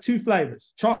start off with 2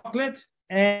 flavors, chocolate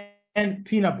and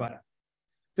peanut butter.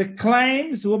 The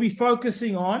claims will be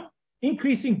focusing on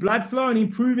increasing blood flow and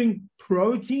improving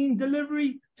protein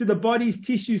delivery to the body's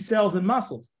tissue, cells, and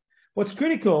muscles. What's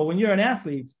critical when you're an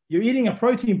athlete, you're eating a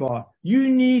protein bar, you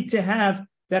need to have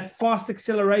that fast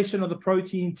acceleration of the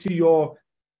protein to your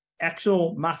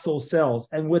actual muscle cells.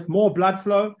 And with more blood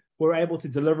flow, we're able to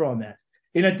deliver on that.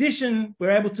 In addition,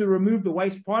 we're able to remove the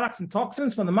waste products and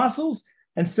toxins from the muscles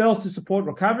and cells to support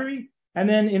recovery. And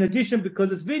then in addition,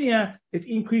 because it's VINIA, it's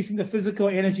increasing the physical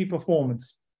energy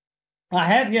performance. I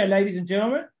have here, ladies and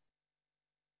gentlemen,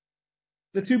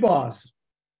 the 2 bars.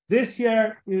 This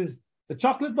here is the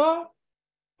chocolate bar,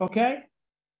 okay?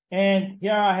 And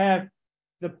here I have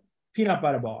the peanut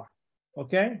butter bar,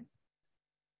 okay?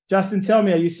 Justin, tell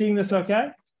me, are you seeing this okay?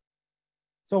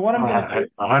 So what I'm going to do...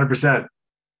 100%.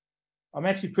 I'm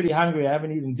actually pretty hungry. I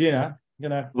haven't eaten dinner.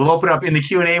 We'll open up in the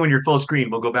Q&A when you're full screen.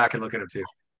 We'll go back and look at them too.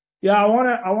 Yeah, I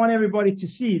want everybody to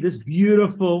see this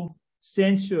beautiful,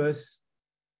 sensuous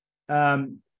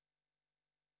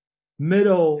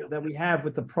middle that we have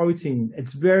with the protein.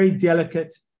 It's very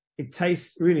delicate. It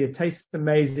tastes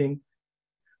amazing. It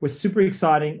was super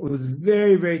exciting. It was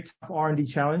very, very tough R&D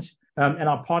challenge. And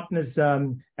our partners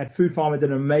at Food Pharma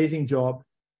did an amazing job.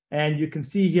 And you can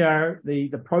see here the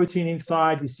protein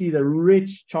inside. You see the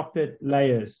rich chocolate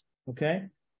layers. Okay,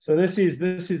 so this is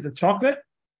the chocolate,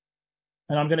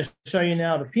 and I'm going to show you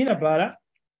now the peanut butter.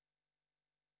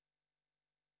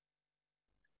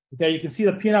 Okay, you can see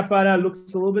the peanut butter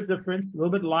looks a little bit different, a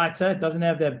little bit lighter. It doesn't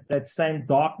have that same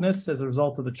darkness as a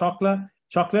result of the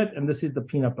chocolate, and this is the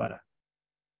peanut butter.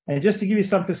 And just to give you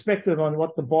some perspective on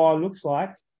what the bar looks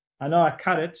like, I know I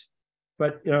cut it,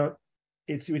 but we're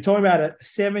talking about a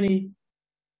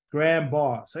 70-gram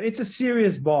bar, so it's a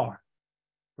serious bar,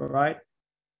 all right?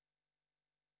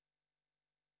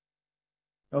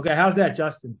 Okay, how's that,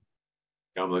 Justin?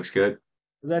 Looks good.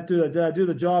 Did I do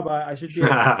the job? I should do it.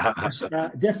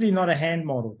 Definitely not a hand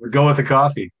model. We're going with the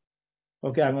coffee.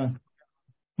 Okay, I'm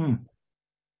going.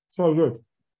 So good.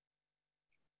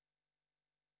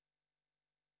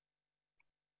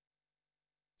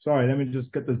 Sorry, let me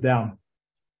just get this down.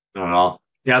 Not at all.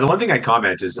 Yeah, the one thing I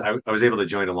comment is I was able to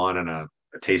join Ilan on a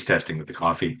taste testing with the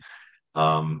coffee.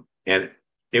 And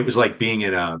it was like being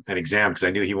in an exam because I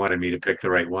knew he wanted me to pick the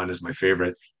right one as my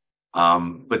favorite.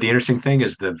 But the interesting thing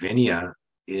is the VINIA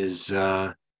is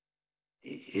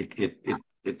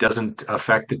it doesn't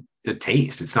affect the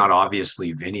taste. It's not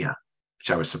obviously VINIA, which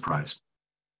I was surprised.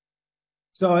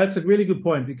 So that's a really good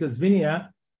point because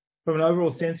VINIA, from an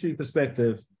overall sensory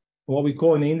perspective, what we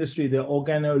call in the industry the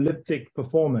organoleptic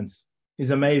performance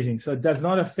is amazing. So it does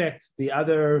not affect the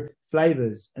other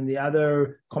flavors and the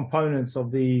other components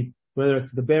of whether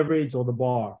it's the beverage or the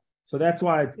bar. So that's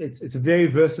why it's a very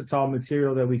versatile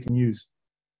material that we can use.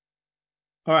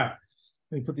 All right,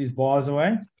 let me put these bars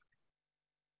away.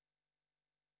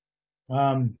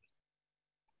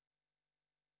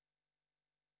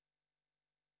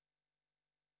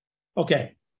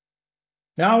 Okay.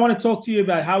 Now I want to talk to you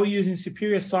about how we're using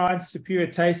superior science, superior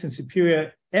taste, and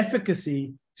superior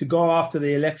efficacy to go after the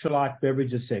electrolyte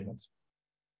beverages segment.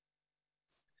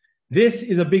 This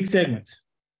is a big segment.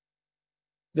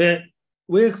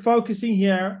 We're focusing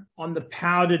here on the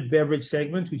powdered beverage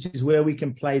segment, which is where we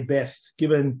can play best,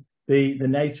 given the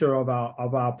nature of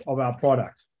our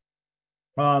product.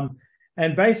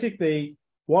 And basically,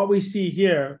 what we see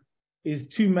here is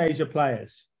two major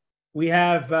players. We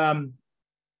have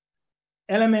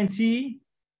LMNT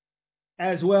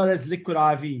as well as Liquid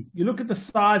IV. You look at the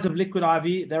size of Liquid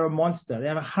IV, they're a monster. They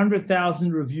have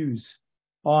 100,000 reviews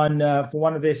for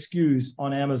one of their SKUs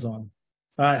on Amazon.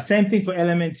 Same thing for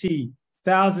LMNT,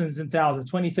 thousands and thousands,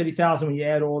 20, 30,000 when you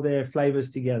add all their flavors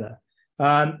together.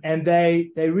 And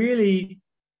they really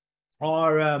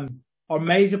are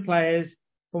major players.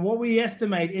 From what we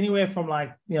estimate, anywhere from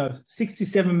 $6 to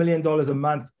 $7 million a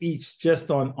month each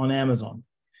just on Amazon.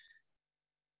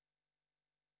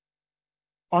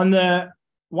 On the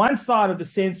one side of the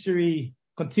sensory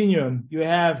continuum, you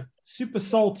have super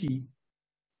salty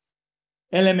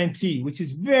LMNT, which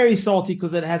is very salty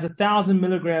because it has 1,000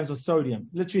 milligrams of sodium.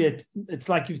 Literally, it's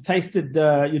like you've tasted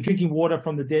you're drinking water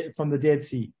from the Dead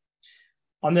Sea.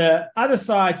 On the other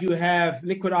side, you have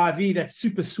Liquid IV that's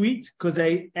super sweet because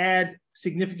they add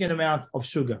significant amount of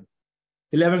sugar,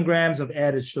 11 grams of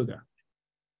added sugar.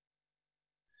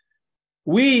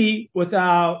 We, with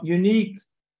our unique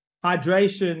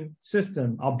hydration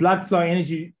system, our blood flow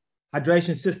energy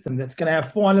hydration system, that's going to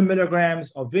have 400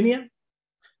 milligrams of VINIA,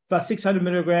 plus 600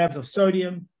 milligrams of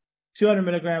sodium, 200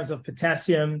 milligrams of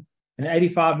potassium, and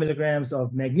 85 milligrams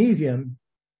of magnesium,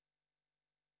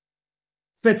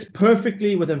 fits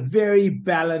perfectly with a very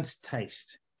balanced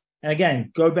taste. And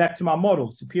again, go back to my model: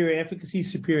 superior efficacy,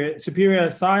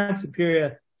 superior science,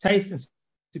 superior taste, and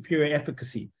superior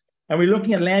efficacy. And we're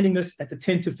looking at landing this at the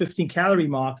 10 to 15 calorie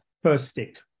mark per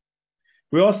stick.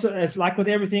 We also, as like with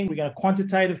everything, we're going to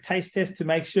quantitative taste test to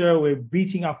make sure we're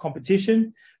beating our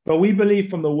competition. But we believe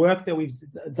from the work that we've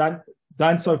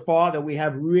done so far that we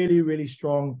have really, really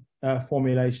strong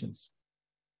formulations.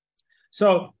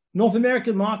 So North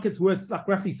American market's worth like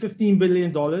roughly $15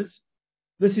 billion.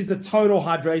 This is the total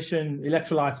hydration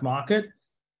electrolytes market.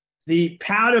 The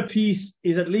powder piece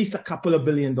is at least a couple of $1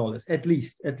 billion, at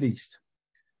least.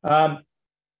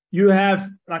 You have,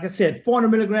 like I said, 400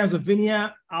 milligrams of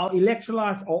VINIA. Our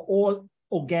electrolytes are all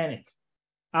organic.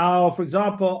 For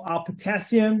example, our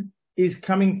potassium is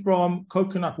coming from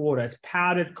coconut water. It's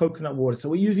powdered coconut water. So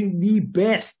we're using the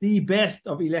best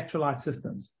of electrolyte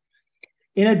systems.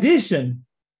 In addition,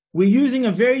 we're using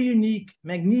a very unique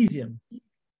magnesium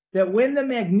that when the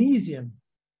magnesium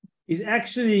is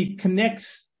actually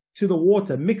connects to the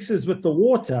water, mixes with the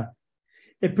water,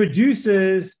 it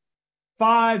produces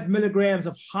 5 milligrams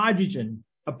of hydrogen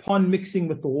upon mixing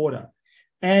with the water.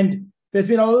 And there's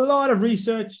been a lot of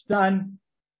research done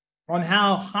on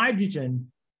how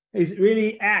hydrogen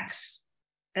really acts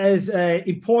as an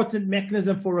important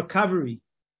mechanism for recovery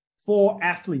for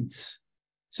athletes.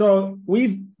 So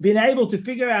we've been able to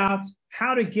figure out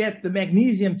how to get the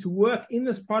magnesium to work in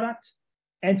this product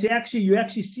and to you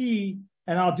actually see,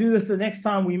 and I'll do this the next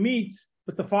time we meet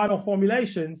with the final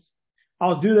formulations,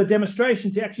 I'll do the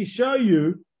demonstration to actually show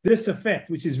you this effect,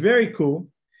 which is very cool,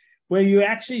 where you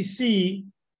actually see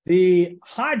the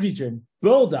hydrogen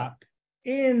build up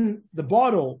in the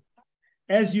bottle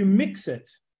as you mix it.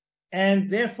 And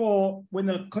therefore, when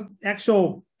the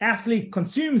actual athlete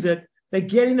consumes it, they're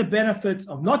getting the benefits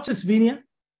of not just VINIA,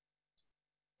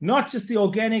 not just the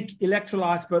organic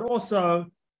electrolytes, but also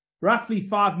roughly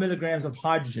 5 milligrams of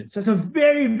hydrogen. So it's a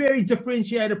very, very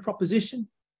differentiated proposition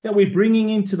that we're bringing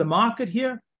into the market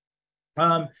here.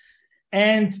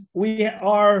 And we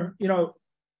are,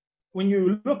 when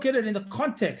you look at it in the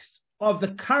context of the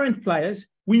current players,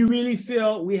 we really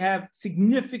feel we have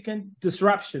significant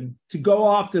disruption to go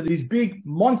after these big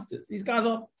monsters. These guys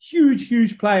are huge,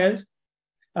 huge players.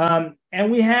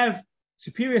 And we have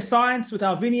superior science with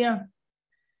our VINIA.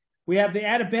 We have the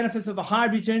added benefits of the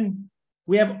hydrogen.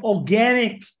 We have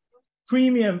organic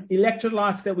premium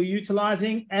electrolytes that we're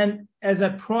utilizing. And as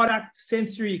a product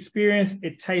sensory experience,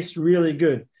 it tastes really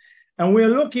good. And we're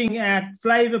looking at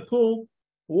flavor pool,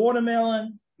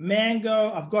 watermelon,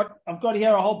 mango. I've got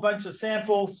here a whole bunch of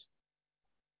samples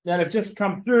that have just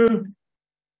come through.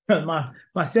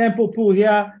 My sample pool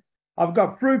here. I've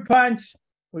got fruit punch,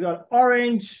 we've got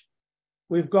orange,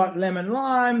 we've got lemon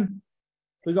lime,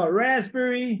 we've got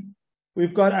raspberry,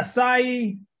 we've got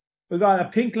acai, we've got a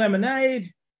pink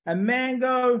lemonade, a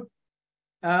mango,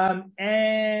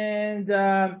 and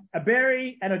a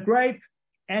berry and a grape.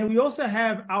 And we also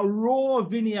have our raw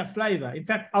VINIA flavor. In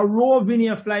fact, our raw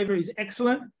VINIA flavor is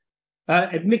excellent.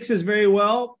 It mixes very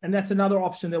well, and that's another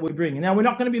option that we're bringing. Now, we're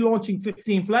not going to be launching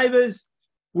 15 flavors.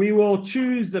 We will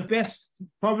choose the best,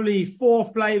 probably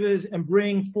 4 flavors, and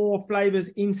bring 4 flavors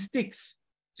in sticks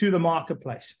to the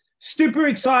marketplace. Super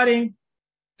exciting,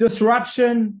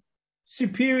 disruption,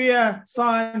 superior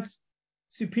science,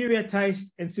 superior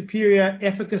taste, and superior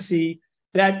efficacy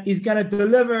that is going to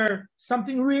deliver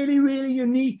something really, really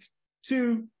unique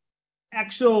to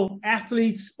actual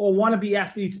athletes or wannabe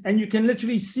athletes. And you can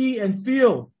literally see and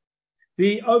feel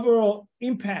the overall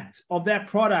impact of that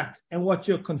product and what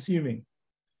you're consuming.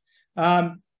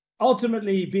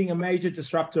 Ultimately being a major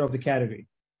disruptor of the category.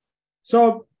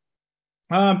 So,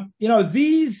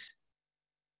 these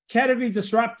category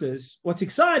disruptors, what's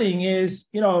exciting is,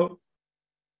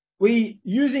 we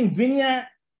using VINIA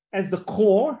as the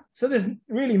core. So there's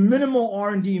really minimal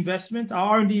R&D investment.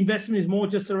 Our R&D investment is more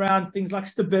just around things like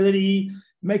stability,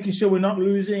 making sure we're not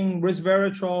losing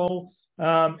resveratrol,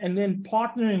 and then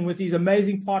partnering with these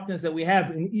amazing partners that we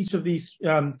have in each of these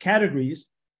categories.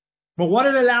 But what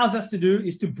it allows us to do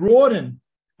is to broaden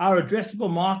our addressable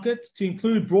market to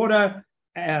include broader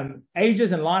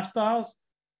ages and lifestyles.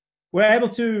 We're able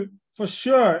to, for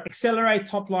sure, accelerate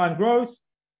top-line growth.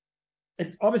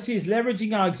 It obviously is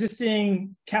leveraging our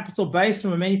existing capital base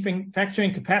from a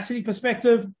manufacturing capacity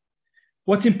perspective.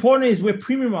 What's important is we're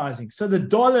premiumizing. So the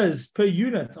dollars per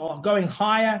unit are going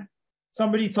higher.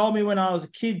 Somebody told me when I was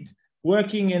a kid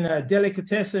working in a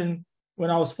delicatessen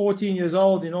when I was 14 years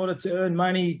old, in order to earn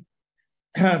money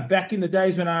back in the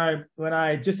days when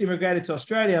I just immigrated to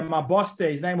Australia, my boss there,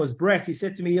 his name was Brett. He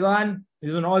said to me, Ilan, he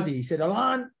was an Aussie. He said,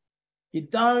 Ilan, you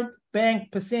don't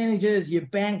bank percentages, you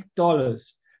bank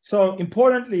dollars. So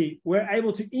importantly, we're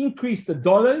able to increase the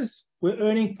dollars we're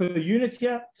earning per unit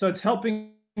here. So it's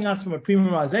helping us from a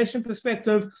premiumization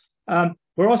perspective.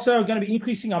 We're also going to be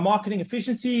increasing our marketing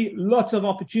efficiency, lots of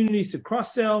opportunities to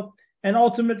cross-sell, and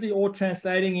ultimately all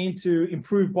translating into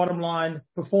improved bottom line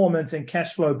performance and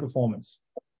cash flow performance.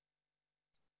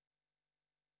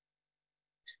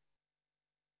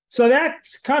 So that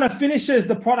kind of finishes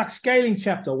the product scaling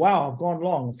chapter. Wow, I've gone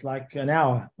long. It's like an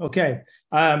hour. Okay.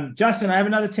 Justin, I have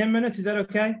another 10 minutes. Is that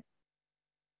okay?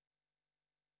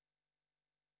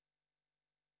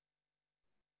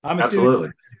 Absolutely.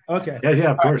 Okay.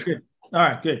 Yeah, of course. Good. All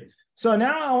right, good. So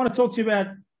now I want to talk to you about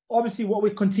obviously what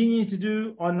we're continuing to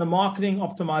do on the marketing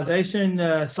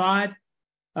optimization side,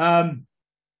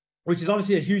 which is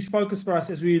obviously a huge focus for us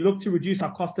as we look to reduce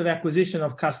our cost of acquisition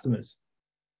of customers.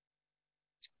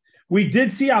 We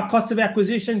did see our cost of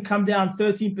acquisition come down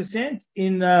 13%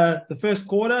 in the first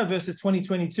quarter versus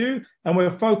 2022, and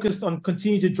we're focused on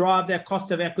continuing to drive that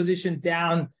cost of acquisition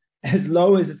down as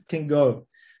low as it can go.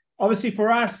 Obviously,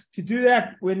 for us to do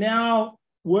that, we're now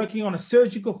working on a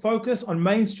surgical focus on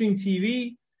mainstream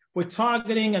TV. We're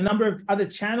targeting a number of other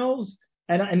channels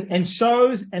and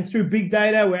shows, and through big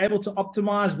data, we're able to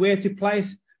optimize where to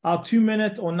place our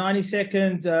 2-minute or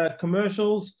 90-second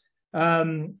commercials.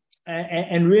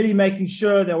 And really making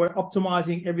sure that we're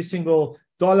optimizing every single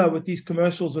dollar with these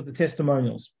commercials, with the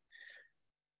testimonials.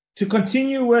 To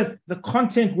continue with the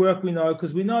content work we know,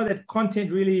 because we know that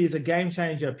content really is a game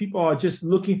changer. People are just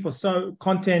looking for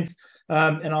content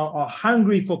and are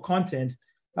hungry for content.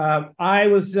 I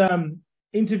was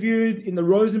interviewed in the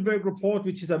Rosenberg Report,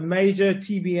 which is a major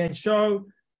TBN show.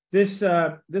 This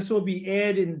will be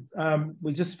aired in,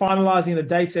 we're just finalizing the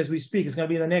dates as we speak. It's going to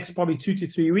be in the next probably 2 to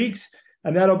 3 weeks.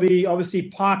 And that'll be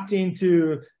obviously parked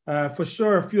into, for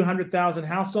sure, a few 100,000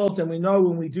 households. And we know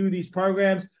when we do these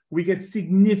programs, we get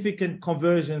significant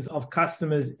conversions of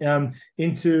customers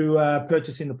into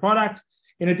purchasing the product.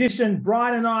 In addition,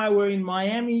 Brian and I were in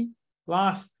Miami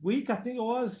last week, I think it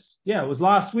was. Yeah, it was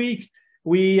last week.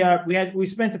 We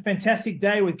spent a fantastic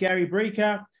day with Gary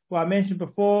Breaker, who I mentioned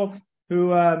before,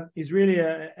 who is really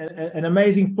an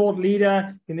amazing thought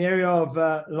leader in the area of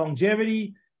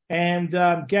longevity. And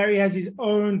Gary has his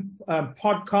own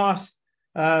podcast,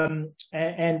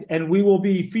 and we will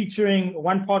be featuring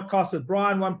one podcast with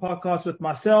Brian, one podcast with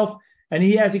myself. And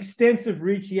he has extensive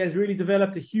reach. He has really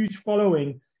developed a huge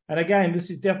following. And again, this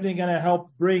is definitely going to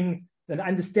help bring an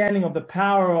understanding of the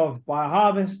power of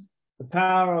BioHarvest, the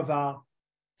power of our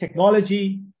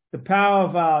technology, the power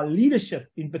of our leadership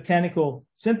in botanical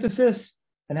synthesis,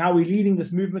 and how we're leading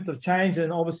this movement of change,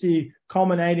 and obviously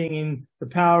culminating in the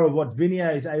power of what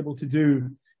VINIA is able to do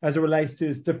as it relates to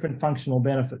its different functional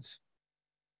benefits.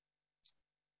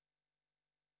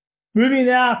 Moving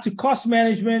now to cost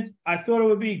management, I thought it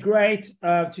would be great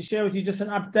to share with you just an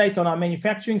update on our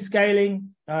manufacturing scaling.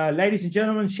 Ladies and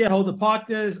gentlemen, shareholder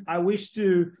partners, I wish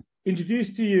to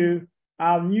introduce to you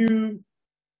our new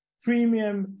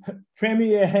premier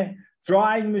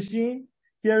drying machine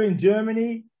here in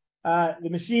Germany. The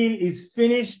machine is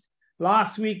finished.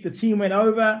 Last week, the team went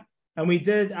over and we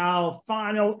did our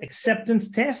final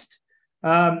acceptance test,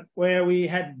 where we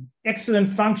had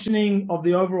excellent functioning of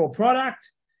the overall product.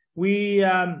 We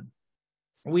right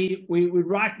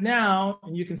now,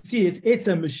 and you can see it's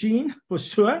a machine for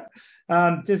sure,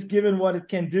 just given what it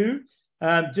can do.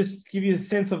 Just to give you a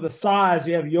sense of the size,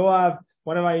 you have Yoav,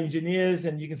 one of our engineers,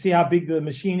 and you can see how big the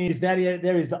machine is.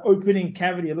 There is the opening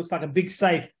cavity. It looks like a big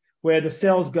safe where the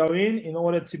cells go in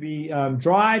order to be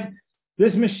dried.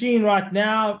 This machine right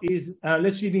now is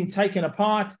literally being taken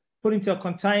apart, put into a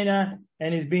container,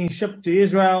 and is being shipped to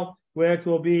Israel, where it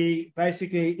will be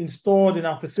basically installed in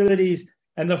our facilities.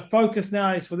 And the focus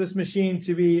now is for this machine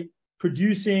to be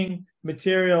producing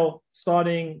material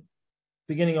starting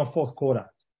beginning of fourth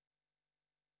quarter.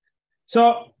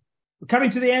 So we're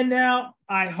coming to the end now.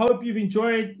 I hope you've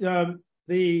enjoyed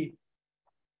the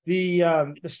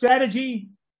strategy,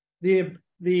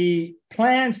 the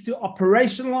plans to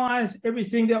operationalize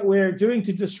everything that we're doing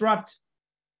to disrupt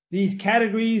these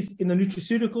categories in the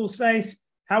nutraceutical space,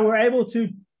 how we're able to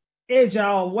edge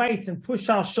our weight and push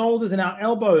our shoulders and our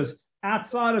elbows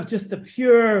outside of just the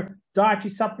pure dietary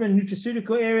supplement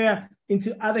nutraceutical area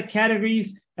into other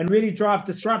categories and really drive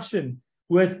disruption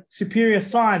with superior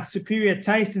science, superior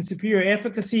taste, and superior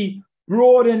efficacy,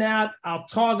 broaden out our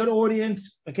target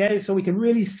audience, okay, so we can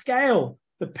really scale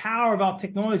the power of our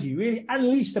technology, really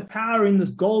unleash the power in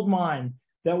this gold mine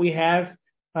that we have,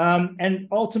 and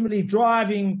ultimately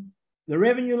driving the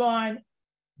revenue line,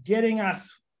 getting us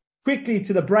quickly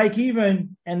to the break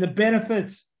even and the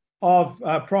benefits of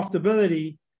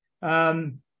profitability,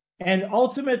 and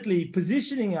ultimately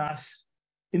positioning us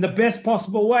in the best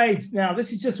possible way. Now,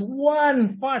 this is just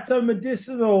one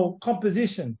phytomedicinal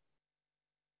composition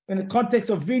in the context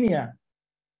of VINIA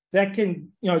that can,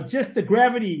 just the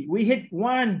gravity. We hit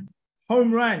one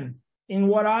home run in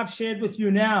what I've shared with you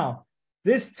now.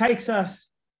 This takes us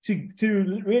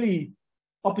to really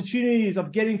opportunities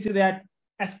of getting to that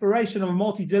aspiration of a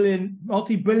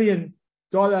multi-billion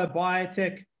dollar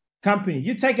biotech company.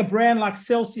 You take a brand like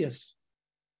Celsius.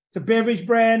 It's a beverage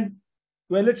brand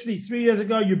where literally 3 years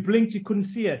ago, you blinked, you couldn't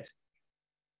see it.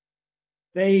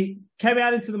 They came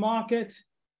out into the market,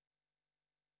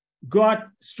 got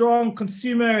strong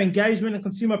consumer engagement and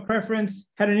consumer preference,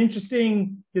 had an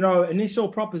interesting, initial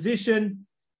proposition,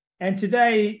 and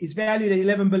today is valued at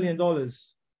 $11 billion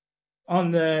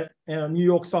on the New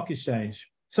York Stock Exchange.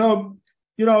 So,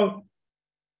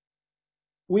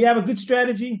 we have a good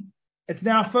strategy. It's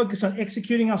now focused on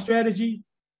executing our strategy.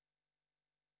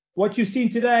 What you've seen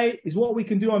today is what we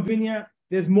can do on VINIA.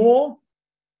 There's more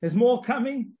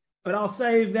coming, but I'll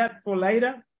save that for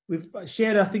later. We've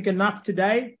shared, I think, enough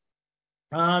today.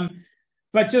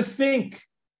 But just think,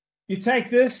 you take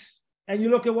this and you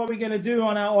look at what we're going to do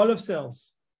on our olive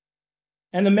cells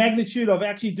and the magnitude of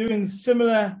actually doing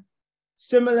similar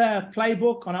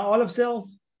playbook on our olive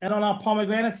cells and on our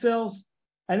pomegranate cells,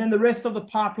 and then the rest of the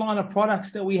pipeline of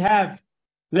products that we have,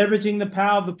 leveraging the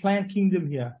power of the plant kingdom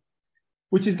here,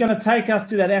 which is going to take us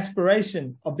to that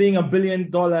aspiration of being $1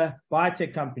 billion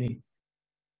biotech company.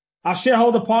 Our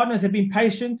shareholder partners have been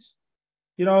patient.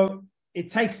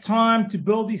 It takes time to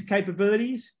build these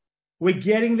capabilities. We're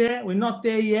getting there. We're not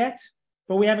there yet,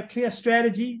 but we have a clear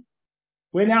strategy.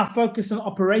 We're now focused on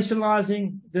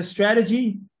operationalizing the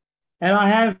strategy. And I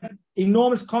have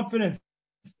enormous confidence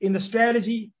in the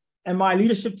strategy and my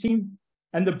leadership team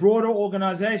and the broader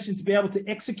organization to be able to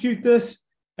execute this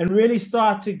and really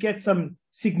start to get some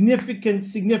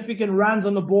significant runs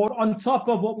on the board on top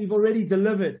of what we've already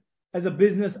delivered as a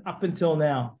business up until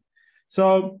now.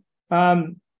 So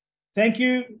thank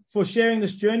you for sharing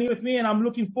this journey with me, and I'm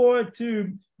looking forward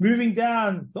to moving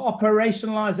down the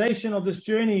operationalization of this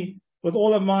journey with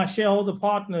all of my shareholder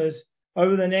partners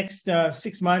over the next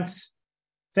 6 months.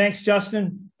 Thanks,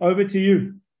 Justin. Over to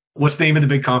you. What's the name of the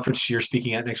big conference you're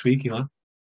speaking at next week, Ilan?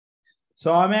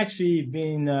 So I'm actually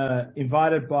being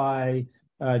invited by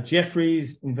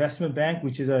Jefferies Investment Bank,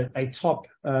 which is a top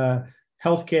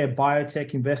healthcare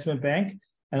biotech investment bank.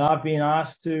 And I've been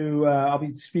asked to, I'll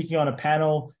be speaking on a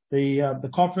panel. The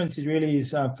conference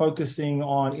is focusing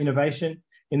on innovation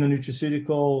in the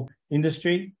nutraceutical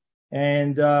industry.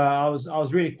 And I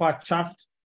was really quite chuffed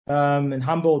and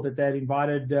humbled that they'd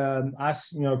invited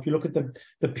us. You know, if you look at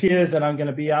the peers that I'm going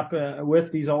to be up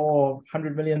with, these are all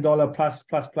 $100 million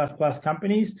plus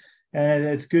companies, and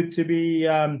it's good to be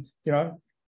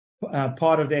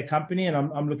part of their company, and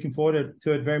I'm looking forward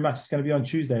to it very much. It's going to be on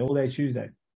Tuesday, all day Tuesday.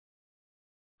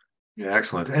 Yeah,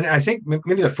 excellent. And I think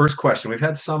maybe the first question, we've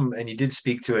had some, and you did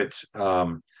speak to it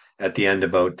at the end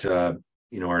about our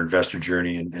investor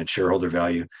journey and shareholder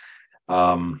value.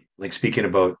 Like speaking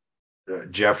about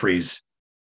Jefferies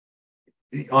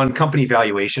on company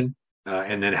valuation,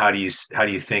 and then how do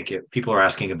you think people are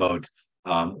asking about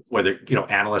whether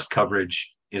analyst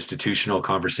coverage, institutional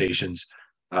conversations.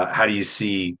 How do you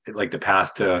see like the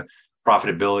path to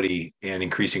profitability and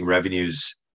increasing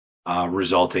revenues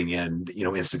resulting in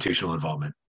institutional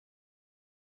involvement?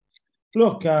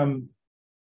 Look,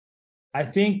 I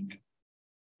think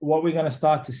what we're going to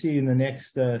start to see in the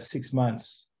next 6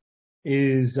 months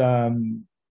is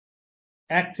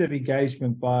active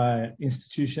engagement by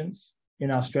institutions in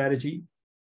our strategy.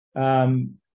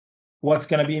 What's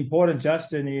going to be important,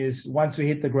 Justin, is once we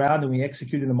hit the ground and we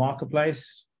execute in the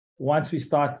marketplace, once we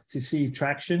start to see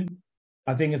traction,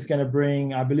 I believe it's going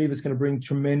to bring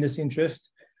tremendous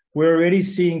interest. We're already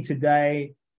seeing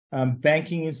today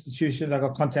banking institutions. I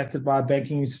got contacted by a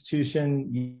banking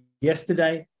institution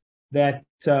yesterday that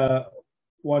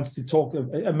wants to talk,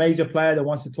 a major player that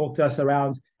wants to talk to us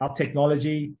around our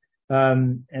technology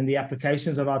and the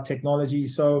applications of our technology.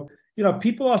 So,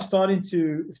 people are starting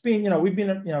to, we've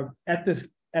been, at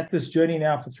this journey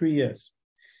now for 3 years,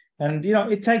 and,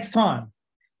 it takes time.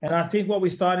 And I think what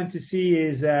we're starting to see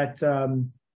is that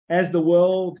as the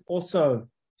world also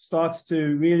starts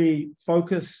to really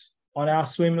focus on our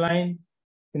swim lane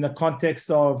in the context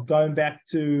of going back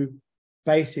to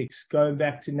basics, going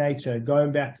back to nature,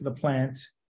 going back to the plant,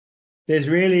 there's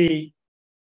really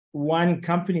one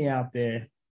company out there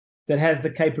that has the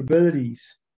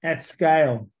capabilities at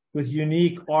scale with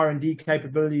unique R&D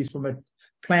capabilities from a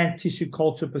plant tissue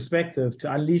culture perspective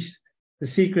to unleash the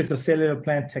secrets of cellular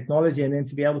plant technology and then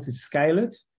to be able to scale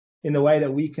it in the way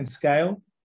that we can scale.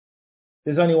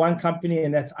 There's only one company,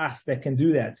 and that's us, that can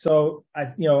do that. So,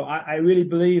 I really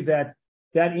believe that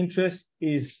interest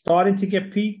is starting to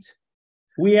get piqued.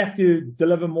 We have to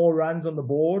deliver more runs on the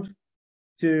board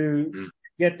to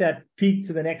get that peak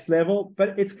to the next level,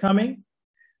 but it's coming.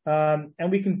 And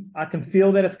I can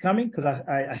feel that it's coming because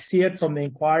I see it from the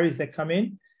inquiries that come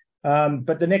in.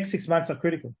 But the next 6 months are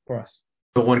critical for us.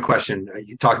 So one question,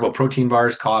 you talked about protein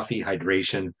bars, coffee,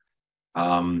 hydration,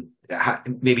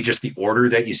 maybe just the order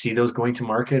that you see those going to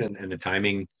market and the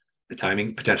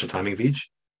potential timing of each?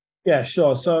 Yeah,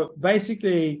 sure. So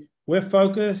basically, we're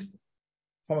focused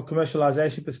from a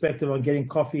commercialization perspective on getting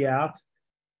coffee out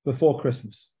before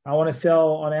Christmas. I want to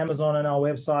sell on Amazon and our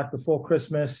website before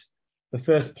Christmas the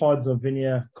first pods of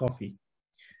VINIA coffee.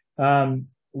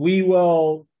 We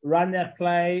will run that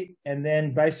play, and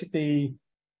then basically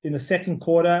in the second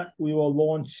quarter, we will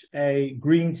launch a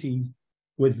green tea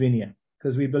with VINIA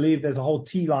because we believe there's a whole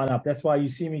tea lineup. That's why you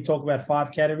see me talk about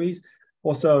 5 categories.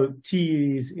 Also,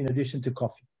 tea is in addition to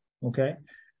coffee. Okay.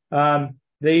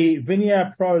 The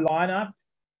VINIA Pro lineup,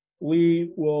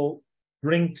 we will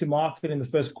bring to market in the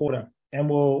first quarter, and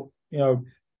we'll,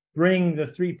 bring the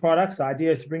 3 products. The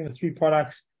idea is to bring the 3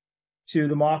 products to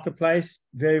the marketplace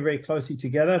very, very closely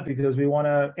together because we want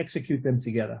to execute them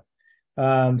together.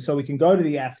 So we can go to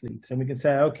the athletes and we can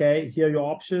say, okay, here are your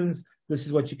options. This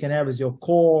is what you can have as your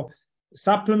core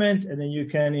supplement. And then you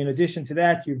can, in addition to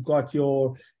that, you've got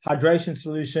your hydration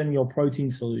solution, your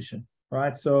protein solution,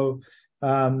 right? So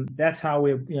that's how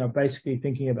we're, basically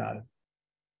thinking about it.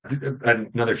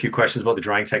 Another few questions about the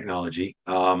drying technology.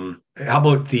 How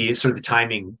about the sort of the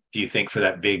timing, do you think, for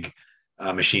that big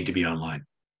machine to be online?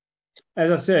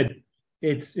 As I said,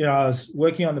 it's, I was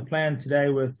working on the plan today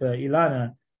with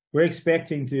Ilana. We're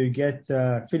expecting to get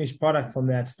finished product from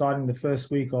that starting the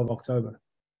first week of October.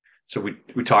 So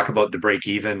we talk about the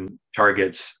break-even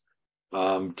targets.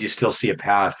 Do you still see a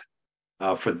path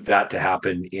for that to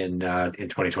happen in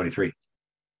 2023?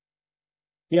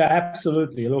 Yeah,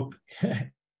 absolutely. Look,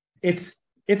 it's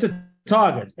a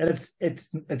target, and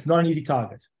it's not an easy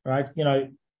target, right?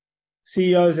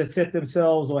 CEOs that set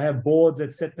themselves or have boards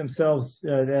that set themselves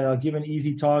that are given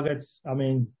easy targets. I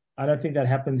mean, I don't think that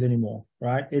happens anymore,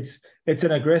 right? It's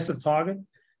an aggressive target.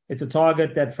 It's a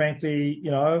target that, frankly,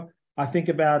 I think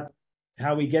about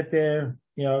how we get there,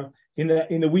 in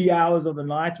the wee hours of the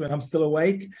night when I'm still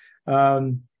awake,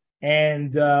 and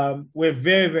we're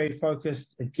very, very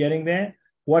focused at getting there.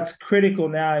 What's critical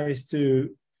now is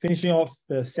to finishing off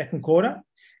the second quarter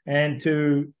and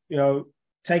to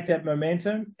take that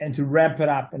momentum and to ramp it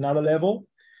up another level.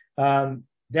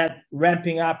 that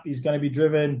ramping up is going to be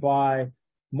driven by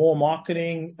more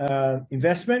marketing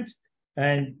investment,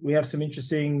 and we have some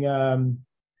interesting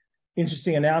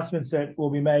announcements that will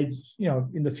be made,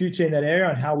 in the future in that area,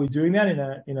 and how we're doing that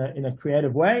in a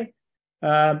creative way,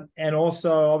 and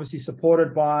also obviously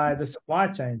supported by the supply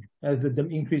chain as the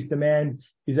increased demand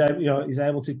is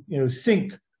able to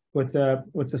sync with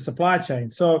the supply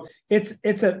chain. So it's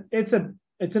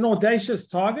an audacious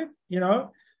target,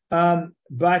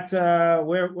 but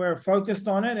we're focused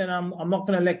on it, and I'm not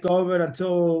going to let go of it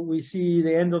until we see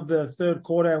the end of the third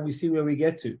quarter and we see where we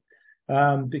get to,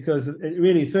 because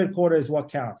really third quarter is what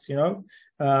counts. We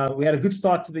had a good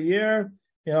start to the year.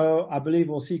 I believe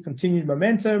we'll see continued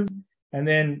momentum, and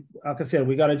then, like I said,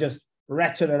 we got to just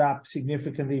ratchet it up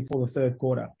significantly for the third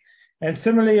quarter. And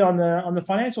similarly on the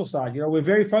financial side, we're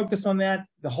very focused on that.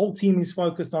 The whole team is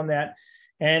focused on that.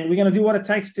 And we're going to do what it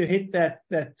takes to hit that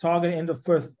target end of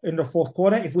fourth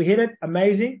quarter. If we hit it,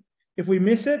 amazing. If we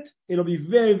miss it, it'll be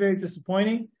very, very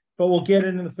disappointing, but we'll get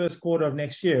it in the first quarter of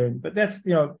next year. But that's,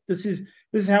 this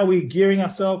is how we're gearing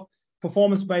ourselves,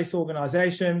 performance-based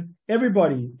organization.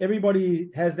 Everybody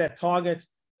has that target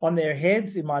on their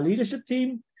heads in my leadership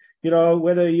team.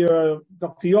 Whether you're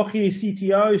Dr. Yochi,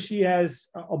 CTO, she has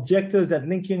objectives that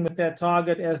link in with that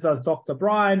target, as does Dr.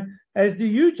 Brian, as do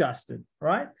you, Justin,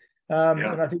 right?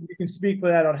 And I think you can speak for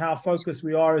that on how focused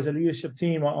we are as a leadership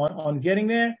team on getting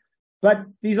there. But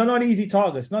these are not easy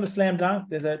targets, not a slam dunk.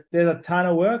 There's a ton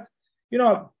of work.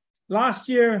 Last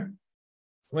year,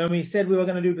 when we said we were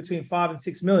going to do between 5 and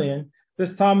 6 million,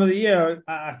 this time of the year,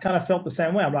 I kind of felt the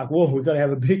same way. I'm like, whoa, we've got to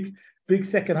have a big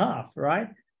second half, right?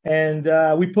 And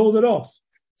we pulled it off.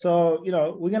 So,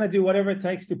 we're going to do whatever it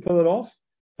takes to pull it off.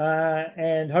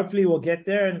 And hopefully we'll get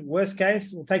there. And worst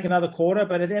case, we'll take another quarter.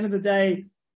 But at the end of the day,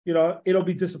 it'll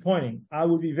be disappointing. I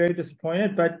will be very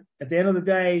disappointed. But at the end of the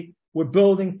day, we're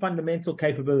building fundamental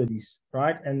capabilities,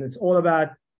 right? And it's all about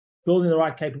building the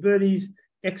right capabilities,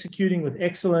 executing with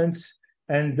excellence,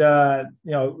 and,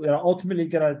 ultimately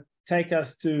going to take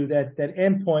us to that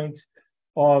endpoint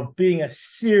of being a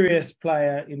serious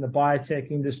player in the biotech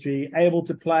industry, able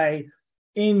to play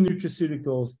in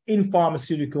nutraceuticals, in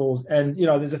pharmaceuticals, and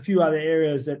there's a few other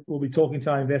areas that we'll be talking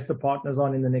to our investor partners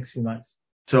on in the next few months.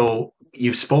 So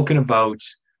you've spoken about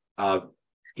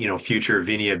future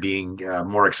VINIA being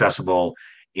more accessible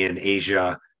in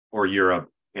Asia or Europe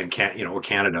and or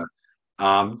Canada.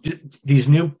 These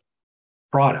new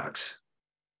products,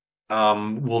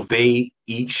 will they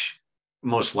each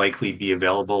most likely be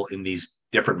available in these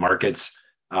different markets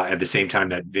at the same time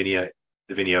that the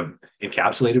VINIA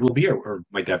encapsulated will be, or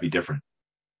might that be different?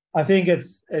 I think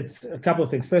it's a couple of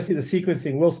things. Firstly, the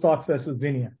sequencing. We'll start first with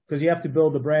VINIA, because you have to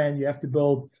build the brand, you have to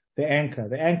build the anchor.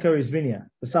 The anchor is VINIA,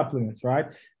 the supplements, right?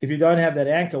 If you don't have that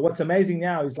anchor, what's amazing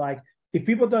now is, like, if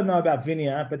people don't know about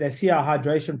VINIA, but they see our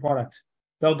hydration product,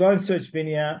 they'll go and search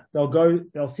VINIA,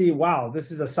 they'll see, wow,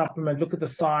 this is a supplement, look at the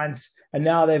science, and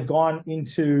now they've gone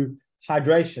into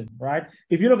hydration, right?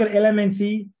 If you look at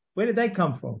LMNT, where did they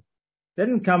come from? They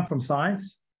didn't come from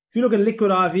science. If you look at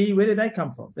Liquid IV, where did they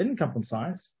come from? They didn't come from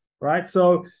science, right?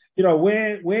 So,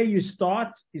 where you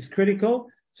start is critical.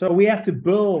 So we have to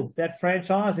build that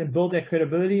franchise and build that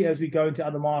credibility as we go into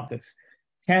other markets,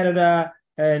 Canada,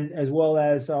 and as well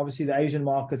as obviously the Asian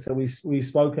markets that we've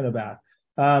spoken about.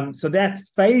 So that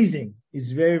phasing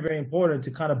is very, very important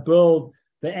to kind of build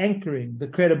the anchoring, the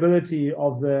credibility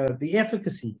of the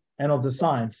efficacy and of the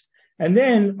science. And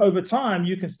then over time,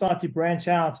 you can start to branch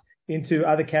out into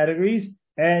other categories.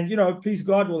 And, please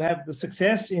God, we'll have the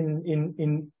success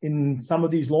in some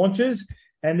of these launches.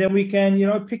 And then we can,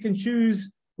 pick and choose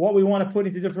what we want to put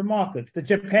into different markets. The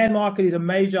Japan market is a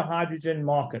major hydrogen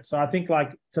market. So I think,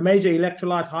 like, it's a major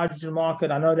electrolyte hydrogen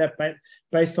market. I know that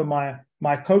based on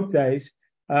my Coke days.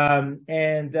 So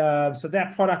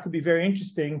that product could be very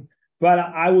interesting. But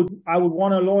I would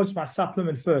want to launch my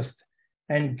supplement first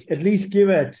and at least give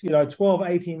it, 12,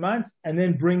 18 months, and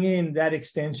then bring in that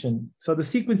extension. So the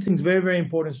sequencing is very, very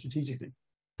important strategically.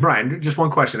 Brian, just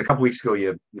one question. A couple of weeks ago,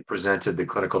 you presented the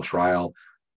clinical trial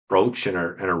approach and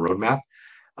a roadmap.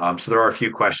 So there are a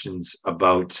few questions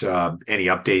about any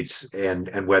updates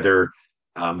and whether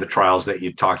the trials that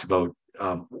you talked about,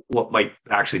 what might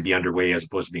actually be underway as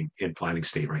opposed to being in planning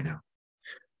state right now.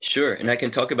 Sure. And I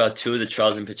can talk about two of the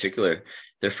trials in particular.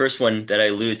 The first one that I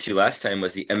alluded to last time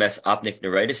was the MS optic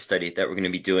neuritis study that we're going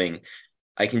to be doing.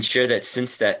 I can share that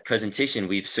since that presentation,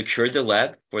 we've secured the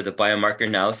lab for the biomarker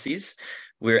analyses.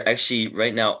 We're actually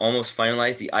right now almost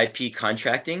finalized the IP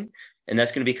contracting, and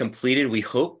that's going to be completed, we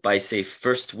hope, by, say,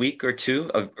 first week or two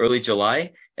of early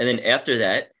July. And then after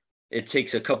that, It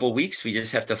takes a couple of weeks. We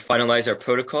just have to finalize our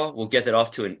protocol. We'll get that off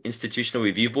to an institutional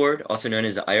review board, also known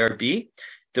as IRB.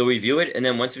 They'll review it. And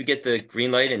then once we get the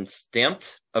green light and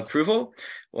stamped approval,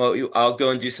 well, I'll go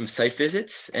and do some site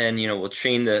visits, and, we'll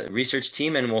train the research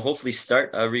team, and we'll hopefully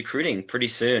start recruiting pretty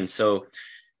soon. So,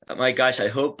 my gosh, I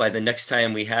hope by the next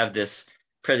time we have this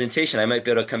presentation, I might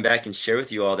be able to come back and share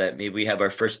with you all that maybe we have our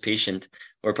first patient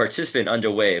or participant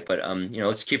underway. But,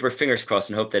 let's keep our fingers crossed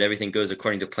and hope that everything goes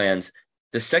according to plans.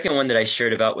 The second one that I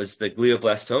shared about was the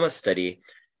glioblastoma study.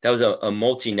 That was a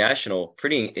multinational,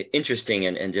 pretty interesting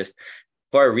and just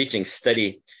far-reaching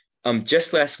study.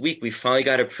 Just last week, we finally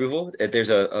got approval. There's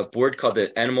a board called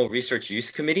the Animal Research Use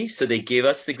Committee, so they gave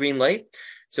us the green light.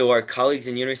 So our colleagues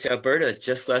in University of Alberta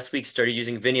just last week started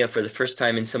using VINIA for the first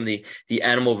time in some of the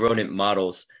animal rodent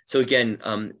models. So again,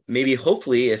 maybe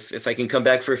hopefully if I can come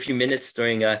back for a few minutes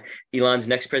during Ilan's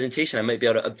next presentation, I might be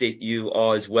able to update you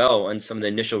all as well on some of the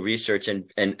initial research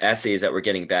and assays that we're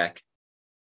getting back.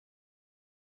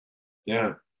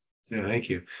 Yeah, thank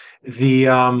you. The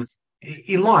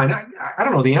Ilan, I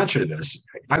don't know the answer to this.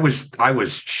 I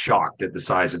was shocked at the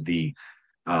size of the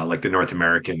like the North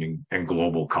American and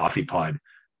global coffee pod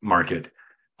market.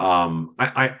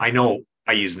 I know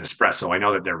I use Nespresso. I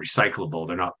know that they're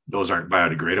recyclable. Those aren't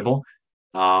biodegradable.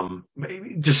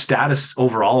 Just status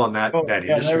overall on that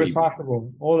industry. They're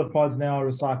recyclable. All the pods now are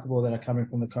recyclable that are coming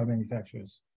from the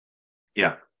co-manufacturers.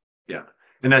 Yeah.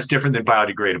 And that's different than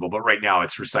biodegradable, but right now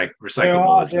it's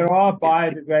recyclable. There are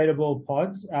biodegradable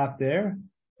pods out there.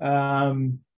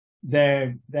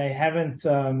 They haven't.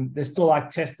 They're still like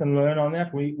test and learn on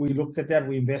that. We looked at that.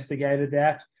 We investigated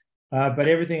that, but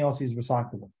everything else is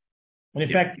recyclable. And in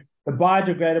fact, the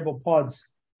biodegradable pods,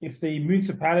 if the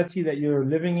municipality that you're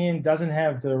living in doesn't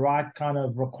have the right kind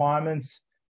of requirements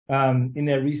in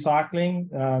their recycling,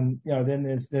 then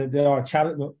there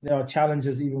are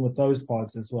challenges even with those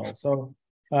pods as well. So.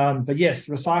 But yes,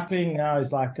 recycling now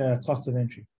is like a cost of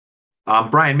entry.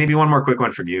 Brian, maybe one more quick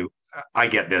one from you. I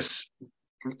get this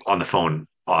on the phone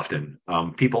often.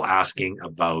 People asking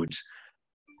about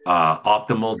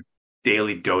optimal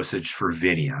daily dosage for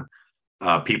VINIA.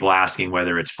 People asking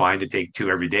whether it's fine to take 2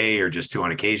 every day or just 2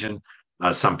 on occasion.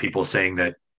 Some people saying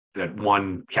that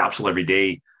 1 capsule every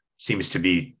day seems to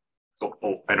be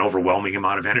an overwhelming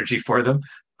amount of energy for them.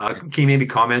 Can you maybe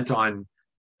comment on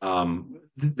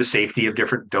the safety of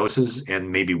different doses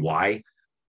and maybe why?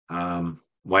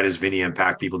 Why does VINIA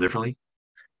impact people differently?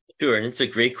 Sure, and it's a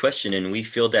great question, and we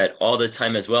feel that all the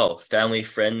time as well. Family,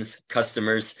 friends,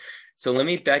 customers. So let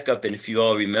me back up, and if you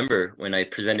all remember when I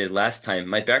presented last time,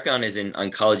 my background is in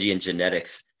oncology and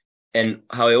genetics. And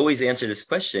how I always answer this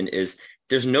question is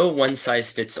there's no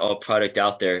one-size-fits-all product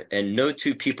out there, and no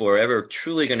 2 people are ever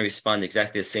truly going to respond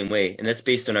exactly the same way, and that's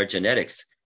based on our genetics.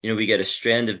 We get a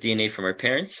strand of DNA from our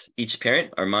parents, each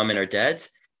parent, our mom and our dads.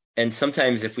 And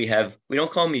sometimes we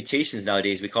don't call them mutations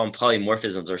nowadays, we call them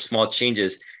polymorphisms or small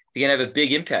changes. They can have a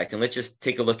big impact. And let's just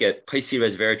take a look at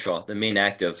resveratrol, the main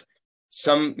active.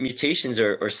 Some mutations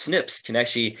or SNPs can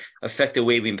actually affect the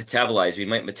way we metabolize. We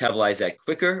might metabolize that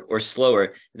quicker or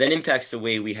slower. That impacts the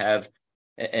way we have,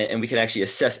 and we can actually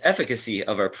assess efficacy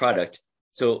of our product.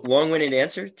 So long-winded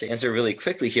answer, to answer really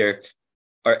quickly here,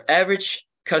 our average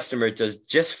customer does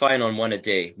just fine on 1 a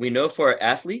day. We know for our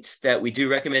athletes that we do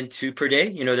recommend 2 per day.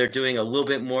 They're doing a little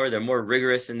bit more. They're more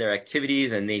rigorous in their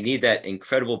activities, and they need that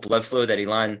incredible blood flow that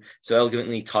Ilan so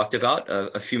elegantly talked about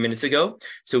a few minutes ago.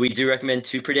 So we do recommend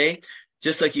 2 per day.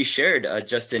 Just like you shared,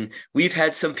 Justin, we've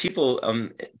had some people,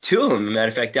 2 of them, as a matter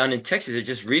of fact, down in Texas, that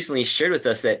just recently shared with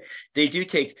us that they do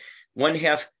take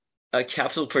 1/2 a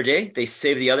capsule per day. They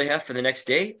save the other half for the next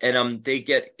day, and they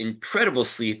get incredible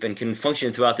sleep and can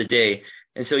function throughout the day.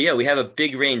 And so, we have a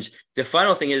big range. The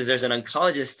final thing is there's an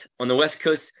oncologist on the West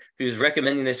Coast who's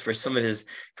recommending this for some of his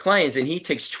clients, and he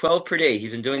takes 12 per day.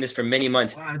 He's been doing this for many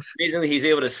months. Amazingly, he's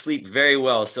able to sleep very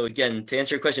well. So again, to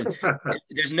answer your question,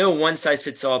 there's no one size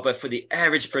fits all, but for the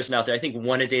average person out there, I think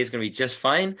 1 a day is going to be just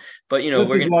fine. But,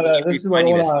 we're going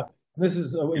to this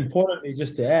is importantly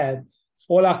just to add,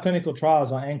 all our clinical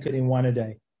trials are anchored in 1 a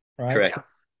day, right? Correct.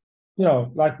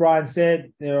 So, like Brian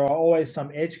said, there are always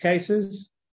some edge cases,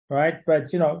 right?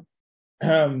 But,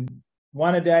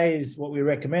 1 a day is what we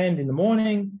recommend in the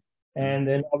morning. And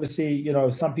then obviously,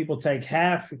 some people take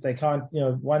half if they can't,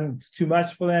 1's too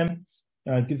much for them.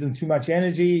 It gives them too much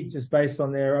energy just based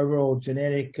on their overall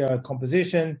genetic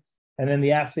composition. And then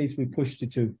the athletes, we push to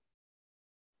 2.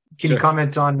 Can you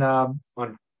comment on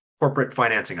corporate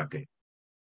financing update?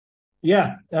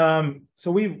 Yeah.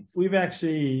 So we've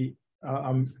actually,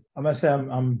 I must say,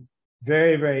 I'm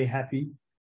very, very happy.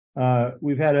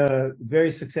 We've had a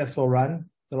very successful run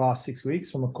the last 6 weeks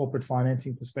from a corporate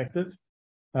financing perspective.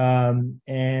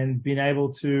 and being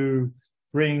able to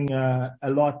bring a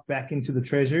lot back into the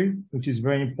treasury, which is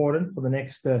very important for the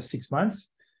next 6 months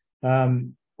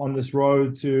on this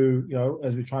road to,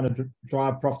 as we're trying to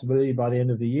drive profitability by the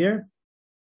end of the year.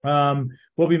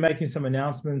 We'll be making some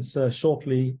announcements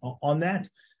shortly on that.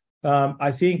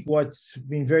 I think what's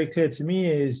been very clear to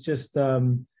me is just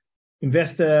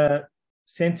investor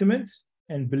sentiment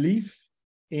and belief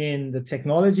in the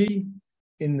technology,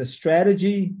 in the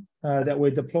strategy that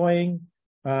we're deploying,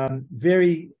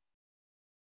 very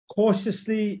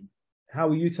cautiously how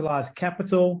we utilize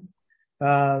capital,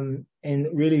 and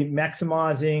really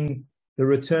maximizing the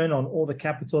return on all the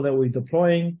capital that we're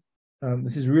deploying.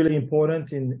 This is really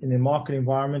important in a market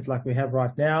environment like we have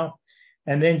right now.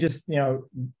 And then just,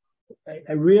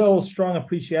 a real strong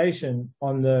appreciation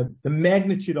on the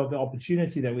magnitude of the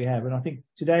opportunity that we have. And I think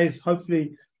today's,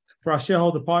 hopefully, for our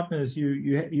shareholder partners,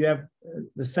 you have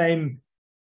the same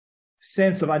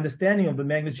sense of understanding of the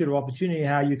magnitude of opportunity,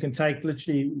 how you can take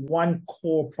literally one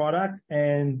core product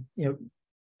and,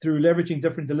 through leveraging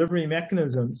different delivery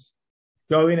mechanisms,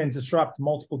 go in and disrupt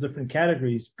multiple different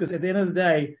categories. Because at the end of the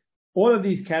day, all of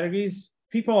these categories,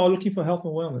 people are looking for health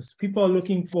and wellness. People are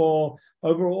looking for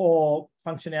overall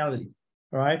functionality,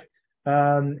 right?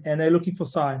 And they're looking for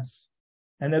science,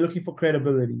 and they're looking for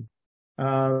credibility.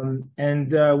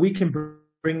 And we can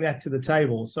bring that to the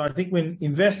table. So I think when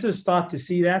investors start to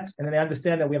see that, and then they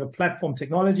understand that we have a platform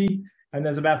technology, and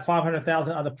there's about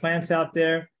 500,000 other plants out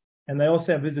there, and they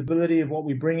also have visibility of what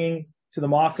we're bringing to the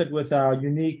market with our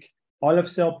unique olive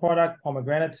cell product,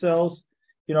 pomegranate cells.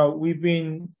 I've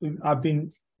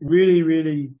been really,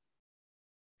 really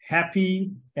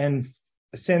happy and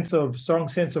a strong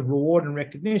sense of reward and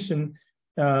recognition.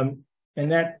 And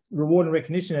that reward and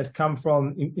recognition has come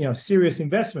from, serious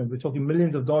investment. We're talking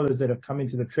millions of dollars that have come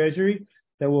into the treasury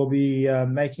that will be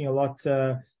making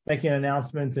an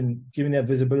announcement and giving that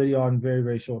visibility on very,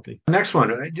 very shortly. Next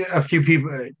one, a few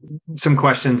people, some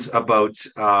questions about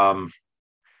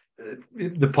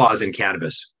the pause in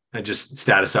cannabis and just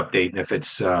status update, and if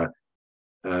it's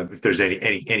if there's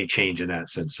any change in that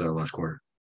since last quarter.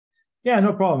 Yeah,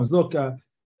 no problems. Look,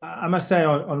 I must say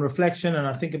on reflection, and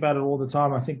I think about it all the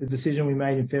time, I think the decision we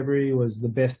made in February was the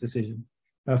best decision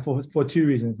for two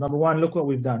reasons. Number one, look what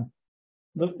we've done.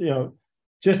 Look,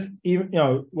 just even,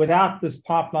 without this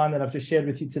pipeline that I've just shared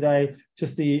with you today,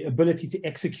 just the ability to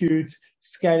execute,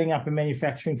 scaling up a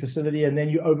manufacturing facility, and then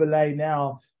you overlay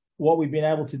now what we've been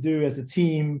able to do as a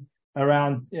team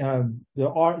around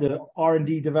the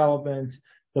R&D development,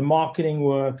 the marketing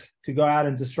work to go out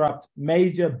and disrupt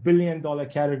major billion-dollar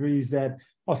categories that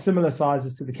are similar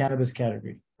sizes to the cannabis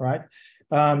category, right?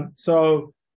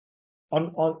 So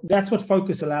that's what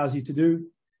focus allows you to do.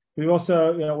 We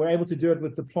also, we're able to do it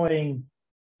with deploying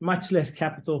much less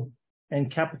capital, and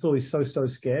capital is so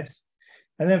scarce.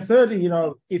 And then thirdly,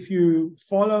 if you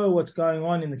follow what's going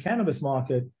on in the cannabis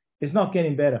market, it's not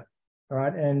getting better,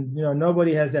 right? And,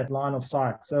 nobody has that line of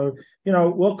sight. So,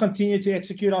 we'll continue to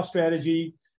execute our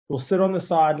strategy. We'll sit on the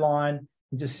sideline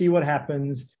and just see what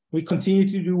happens. We continue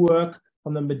to do work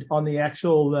on the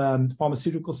actual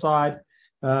pharmaceutical side.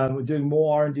 We're doing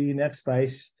more R&D in that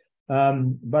space.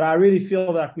 But I really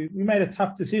feel that we made a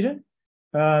tough decision.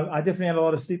 I definitely had a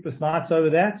lot of sleepless nights over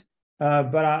that.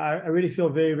 But I really feel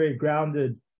very, very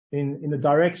grounded in the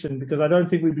direction, because I don't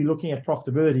think we'd be looking at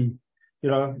profitability.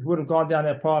 If we would have gone down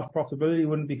that path, profitability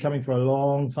wouldn't be coming for a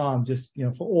long time, just,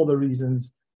 for all the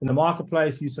reasons in the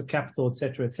marketplace, use of capital, et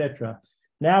cetera, et cetera.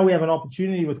 Now we have an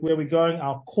opportunity with where we're going.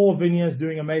 Our core VINIA is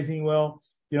doing amazingly well.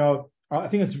 I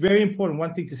think it's very important.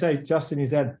 One thing to say, Justin, is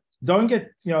that don't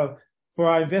get, for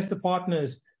our investor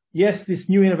partners, yes, this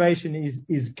new innovation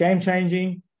is game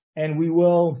changing, and we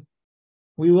will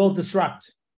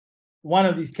disrupt one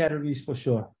of these categories for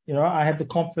sure. I have the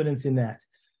confidence in that.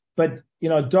 But,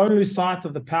 don't lose sight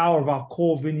of the power of our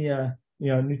core VINIA,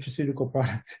 nutraceutical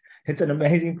product. It's an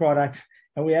amazing product,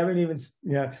 and we haven't even,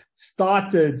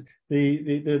 started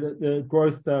the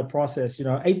growth process.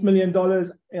 $8 million.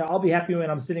 I'll be happy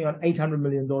when I'm sitting on $800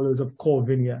 million of core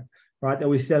VINIA, right, that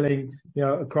we're selling,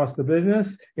 across the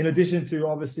business, in addition to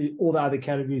obviously all the other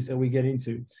categories that we get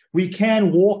into. We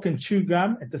can walk and chew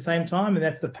gum at the same time, and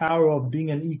that's the power of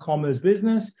being an e-commerce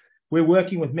business. We're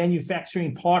working with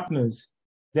manufacturing partners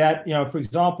that, for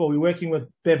example, we're working with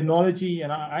Bevnology,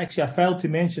 and I failed to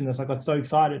mention this. I got so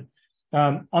excited.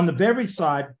 On the beverage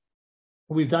side,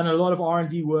 we've done a lot of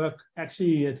R&D work.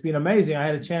 Actually, it's been amazing. I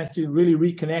had a chance to really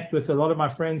reconnect with a lot of my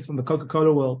friends from the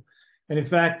Coca-Cola world. And in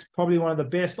fact, probably one of the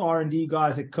best R&D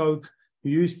guys at Coke, who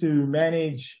used to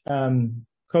manage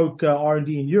Coke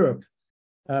R&D in Europe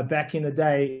back in the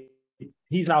day,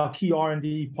 He's our key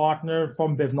R&D partner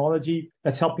from Bevnology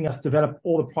that's helping us develop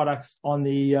all the products on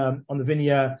the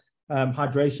VINIA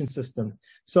hydration system.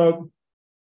 So,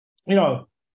 you know,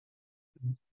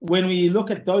 when we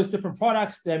look at those different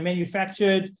products, they're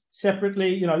manufactured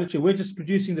separately. You know, literally, we're just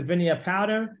producing the VINIA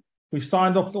powder. We've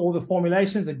signed off all the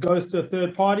formulations. It goes to a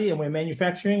third party, and we're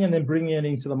manufacturing and then bringing it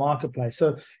into the marketplace.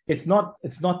 So it's not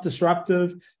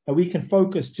disruptive, and we can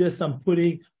focus just on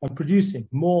producing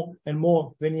more and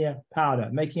more VINIA powder,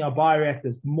 making our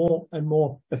bioreactors more and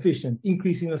more efficient,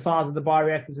 increasing the size of the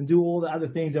bioreactors, and do all the other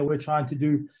things that we're trying to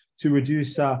do to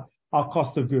reduce our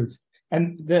cost of goods.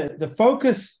 And the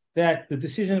focus that the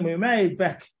decision we made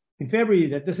back in February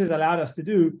that this has allowed us to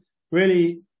do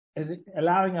really is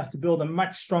allowing us to build a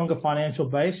much stronger financial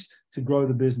base to grow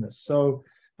the business. So,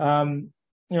 you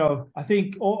know, I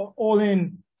think all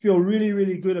in feel really,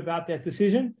 really good about that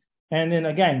decision. And then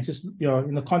again, just, you know,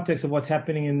 in the context of what's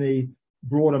happening in the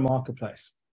broader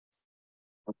marketplace.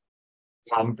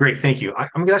 Great, thank you. I'm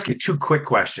going to ask you two quick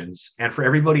questions. And for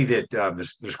everybody that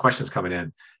there's questions coming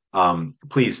in,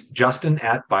 please,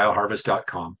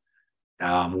 Justin@bioharvest.com.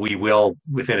 We will,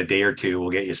 within a day or two, we'll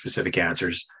get you specific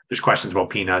answers. There's questions about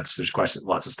peanuts. There's questions,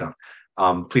 lots of stuff.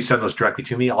 Please send those directly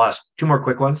to me. I'll ask two more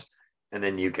quick ones, and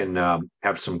then you can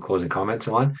have some closing comments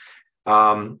on.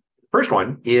 First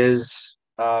one is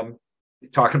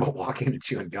talking about walking and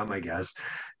chewing gum, I guess.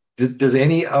 Does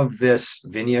any of this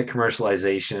VINIA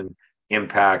commercialization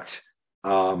impact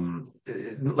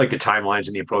like the timelines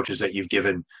and the approaches that you've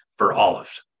given for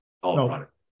olives? Olive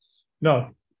product?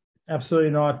 No. Absolutely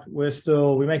not.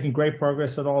 We're making great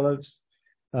progress on olives.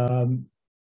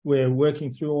 We're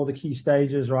working through all the key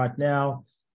stages right now.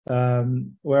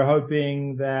 We're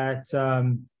hoping that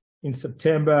in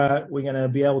September, we're going to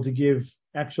be able to give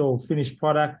actual finished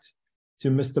product to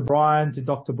Mr. Brian, to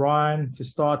Dr. Brian, to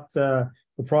start the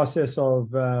process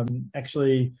of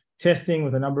actually testing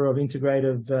with a number of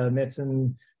integrative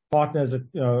medicine partners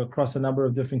across a number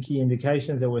of different key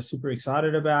indications that we're super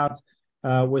excited about.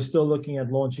 We're still looking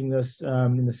at launching this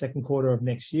in the second quarter of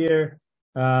next year,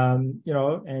 you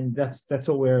know, and that's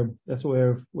what we're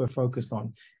focused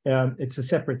on. It's a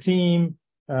separate team.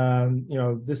 You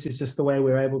know, this is just the way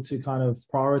we're able to kind of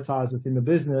prioritize within the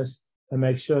business and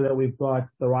make sure that we've got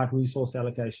the right resource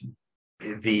allocation.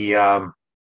 How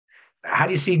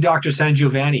do you see Dr.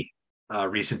 Sangiovanni,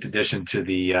 recent addition to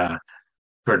the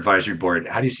advisory board?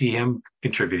 How do you see him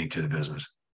contributing to the business?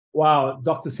 Wow,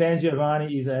 Dr.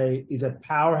 Sangiovanni is a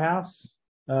powerhouse.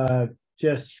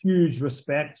 Just huge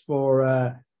respect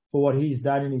for what he's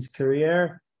done in his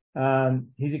career.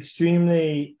 He's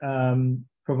extremely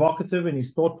provocative in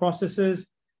his thought processes.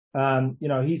 You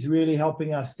know, he's really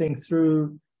helping us think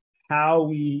through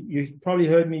how you probably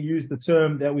heard me use the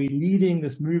term that we're leading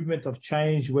this movement of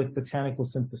change with botanical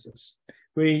synthesis.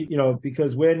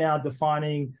 Because we're now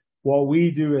defining what we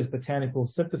do as botanical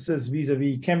synthesis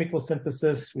vis-a-vis chemical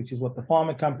synthesis, which is what the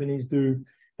pharma companies do,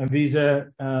 and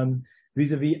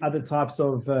vis-a-vis other types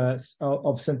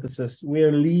of synthesis.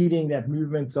 We're leading that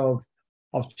movement of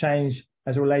change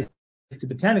as it relates to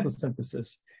botanical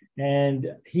synthesis. And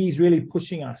he's really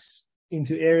pushing us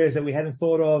into areas that we hadn't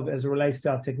thought of as it relates to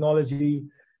our technology,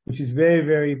 which is very,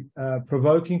 very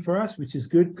provoking for us, which is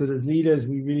good because as leaders,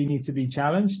 we really need to be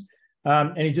challenged.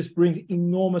 And he just brings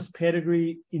enormous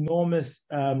pedigree, enormous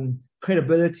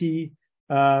credibility,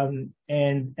 and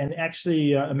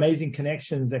actually amazing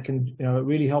connections that can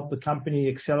really help the company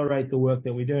accelerate the work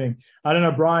that we're doing. I don't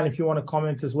know, Brian, if you want to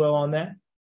comment as well on that.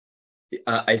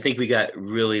 I think we got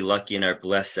really lucky and are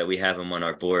blessed that we have him on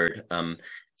our board.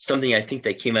 Something I think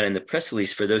that came out in the press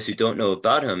release for those who don't know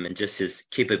about him and just his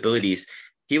capabilities.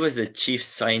 He was the chief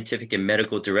scientific and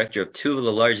medical director of two of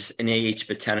the largest NIH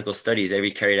botanical studies ever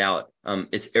carried out.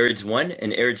 It's AREDS 1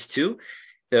 and AREDS 2.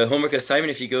 The homework assignment,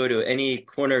 if you go to any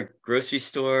corner grocery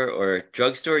store or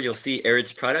drugstore, you'll see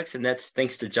AREDS products. And that's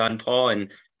thanks to John Paul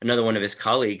and another one of his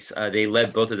colleagues. They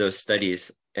led both of those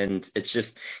studies. And it's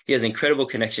just, he has incredible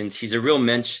connections. He's a real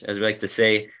mensch, as we like to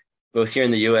say, both here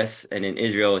in the US and in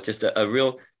Israel, just a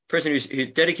real person who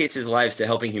dedicates his lives to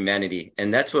helping humanity.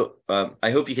 And that's what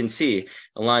I hope you can see.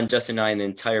 Ilan, Justin, and I, and the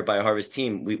entire BioHarvest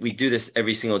team, we do this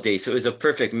every single day. So it was a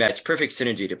perfect match, perfect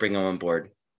synergy to bring him on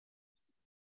board.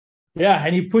 Yeah,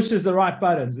 and he pushes the right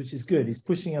buttons, which is good. He's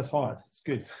pushing us hard. It's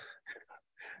good.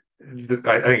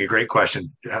 I think a great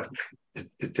question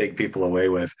to take people away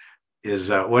with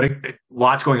is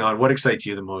lots going on. What excites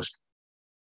you the most?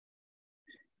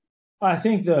 I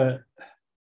think the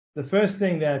first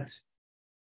thing that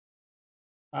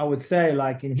I would say,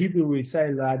 like in Hebrew, we'd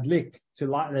say ladlik,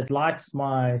 that lights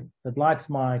my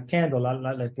candle,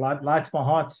 that lights my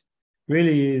heart,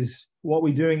 really is what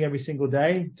we're doing every single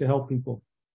day to help people.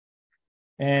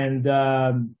 And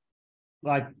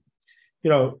like, you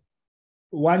know,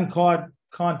 one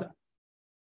can't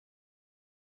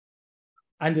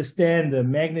understand the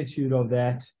magnitude of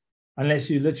that unless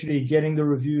you're literally getting the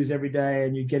reviews every day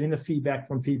and you're getting the feedback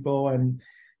from people. And,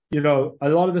 you know, a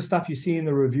lot of the stuff you see in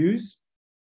the reviews,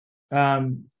 a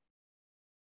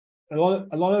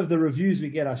lot of the reviews we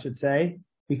get, I should say,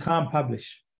 we can't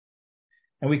publish.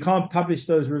 And we can't publish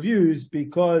those reviews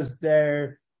because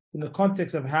they're in the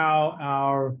context of how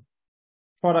our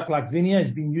product like VINIA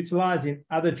is being utilized in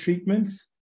other treatments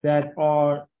that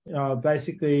are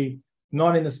basically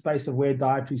not in the space of where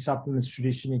dietary supplements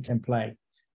traditionally can play.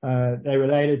 They're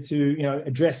related to, you know,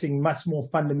 addressing much more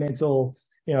fundamental,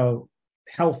 you know,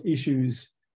 health issues.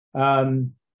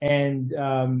 And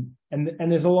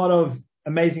there's a lot of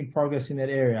amazing progress in that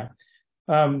area.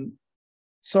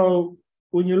 So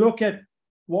when you look at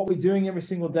what we're doing every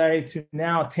single day to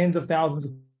now tens of thousands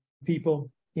of people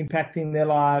impacting their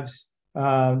lives,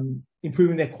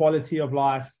 improving their quality of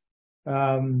life,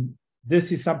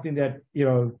 this is something that, you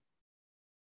know,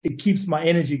 it keeps my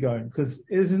energy going, because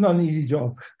this is not an easy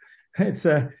job. It's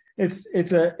a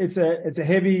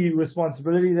heavy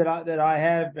responsibility that I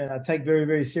have, and I take very,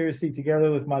 very seriously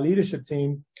together with my leadership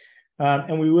team.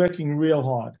 And we're working real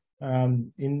hard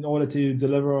in order to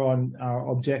deliver on our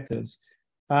objectives.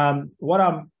 What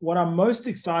I'm most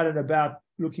excited about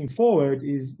looking forward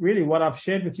is really what I've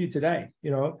shared with you today.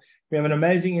 You know, we have an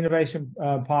amazing innovation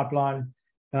pipeline,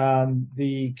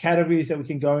 the categories that we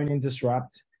can go in and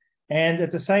disrupt. And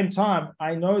at the same time,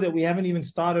 I know that we haven't even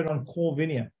started on core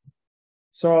VINIA.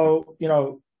 So, you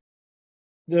know,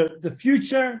 the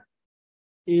future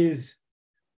is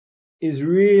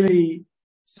really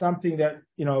something that,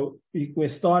 you know, we're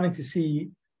starting to see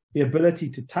the ability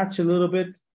to touch a little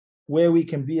bit where we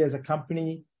can be as a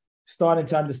company, starting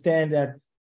to understand that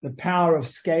the power of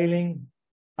scaling.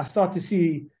 I start to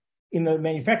see in the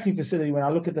manufacturing facility, when I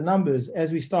look at the numbers,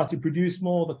 as we start to produce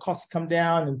more, the costs come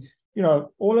down, and, you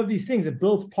know, all of these things, it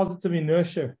builds positive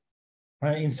inertia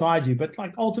inside you. But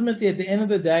like ultimately at the end of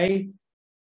the day,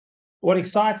 what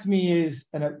excites me is,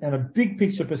 and a big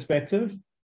picture perspective,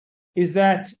 is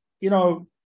that, you know,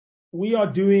 we are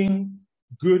doing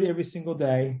good every single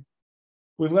day.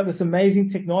 We've got this amazing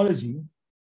technology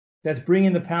that's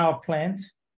bringing the power of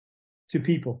plants to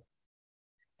people.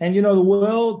 And, you know, the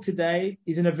world today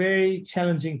is in a very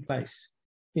challenging place.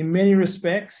 In many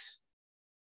respects,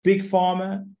 Big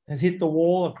Pharma has hit the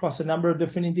wall across a number of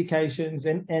different indications.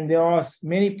 And there are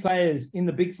many players in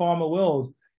the Big Pharma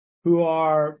world who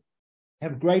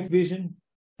have great vision,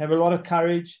 have a lot of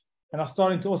courage, and are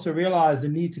starting to also realize the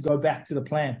need to go back to the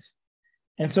plant.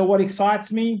 And so what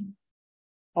excites me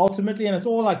ultimately, and it's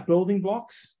all like building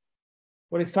blocks,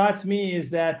 what excites me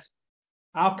is that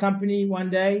our company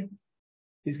one day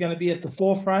is going to be at the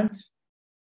forefront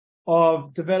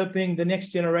of developing the next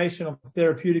generation of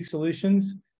therapeutic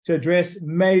solutions to address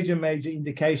major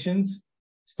indications,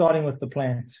 starting with the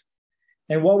plant.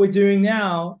 And what we're doing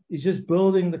now is just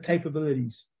building the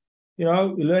capabilities. You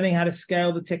know, we're learning how to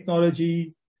scale the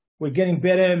technology. We're getting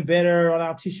better and better on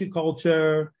our tissue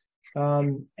culture.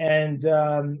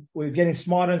 We're getting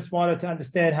smarter and smarter to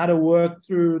understand how to work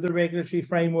through the regulatory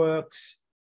frameworks.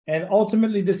 And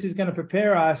ultimately, this is going to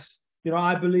prepare us, you know,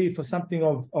 I believe, for something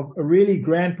of a really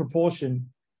grand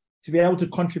proportion to be able to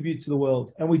contribute to the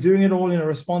world. And we're doing it all in a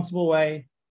responsible way.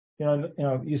 You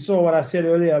know, you saw what I said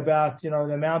earlier about, you know,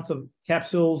 the amount of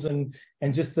capsules and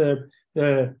just the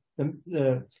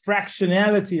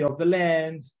fractionality of the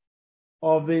land,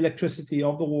 of the electricity,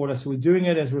 of the water. So we're doing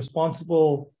it as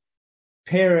responsible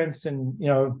parents, and, you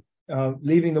know,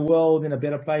 leaving the world in a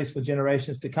better place for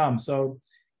generations to come. So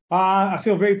I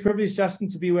feel very privileged, Justin,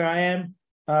 to be where I am.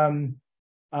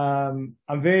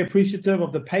 I'm very appreciative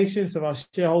of the patience of our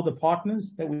shareholder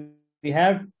partners that we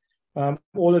have,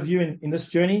 all of you in this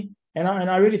journey. And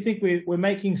I really think we're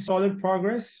making solid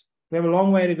progress. We have a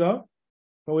long way to go,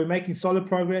 but we're making solid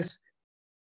progress.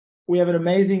 We have an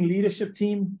amazing leadership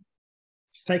team.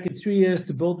 It's taken 3 years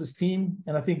to build this team.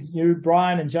 And I think you,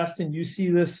 Brian and Justin, you see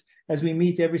this as we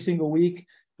meet every single week,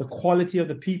 the quality of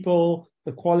the people,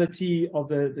 the quality of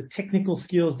the technical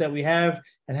skills that we have,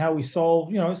 and how we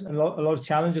solve, you know, a lot of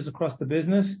challenges across the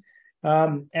business.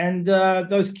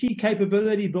 Those key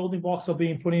capability building blocks are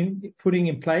being putting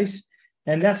in place.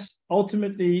 And that's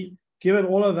ultimately given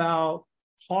all of our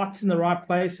hearts in the right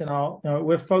place. And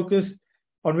we're focused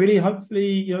on really,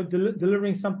 hopefully, you know,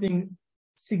 delivering something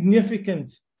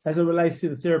significant as it relates to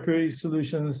the therapeutic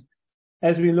solutions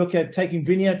as we look at taking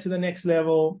VINIA to the next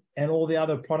level and all the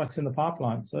other products in the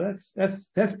pipeline. So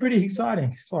that's pretty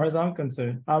exciting as far as I'm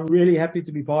concerned. I'm really happy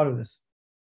to be part of this.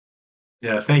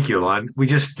 Yeah, thank you, Ilan. We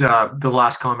just the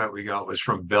last comment we got was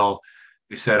from Bill,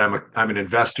 who said, I'm an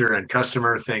investor and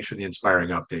customer. Thanks for the inspiring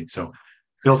update." So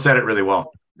Bill said it really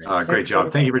well. Nice. Great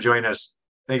job. Thank you for joining us.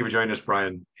 Thank you for joining us,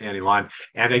 Brian and Ilan.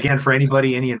 And again, for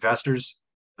anybody, any investors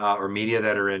or media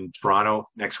that are in Toronto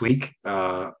next week,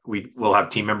 we will have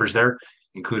team members there,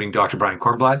 including Dr. Brian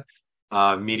Cornblatt.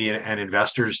 Media and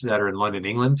investors that are in London,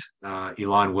 England,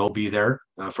 Ilan will be there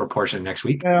for a portion next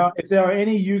week. If there are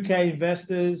any UK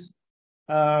investors,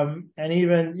 and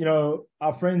even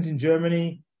our friends in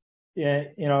Germany,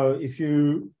 if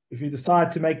you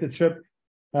decide to make the trip,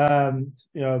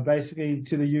 basically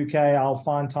to the UK, I'll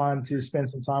find time to spend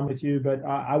some time with you. But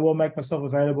I will make myself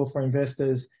available for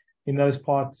investors in those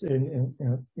parts in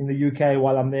the UK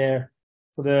while I'm there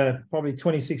for the probably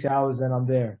 26 hours that I'm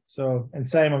there. So, and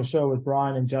same I'm sure with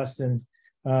Brian and Justin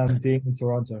being in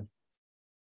Toronto.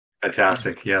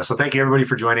 Fantastic. Yeah. So thank you everybody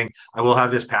for joining. I will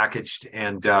have this packaged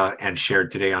and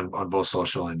shared today on both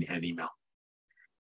social and email.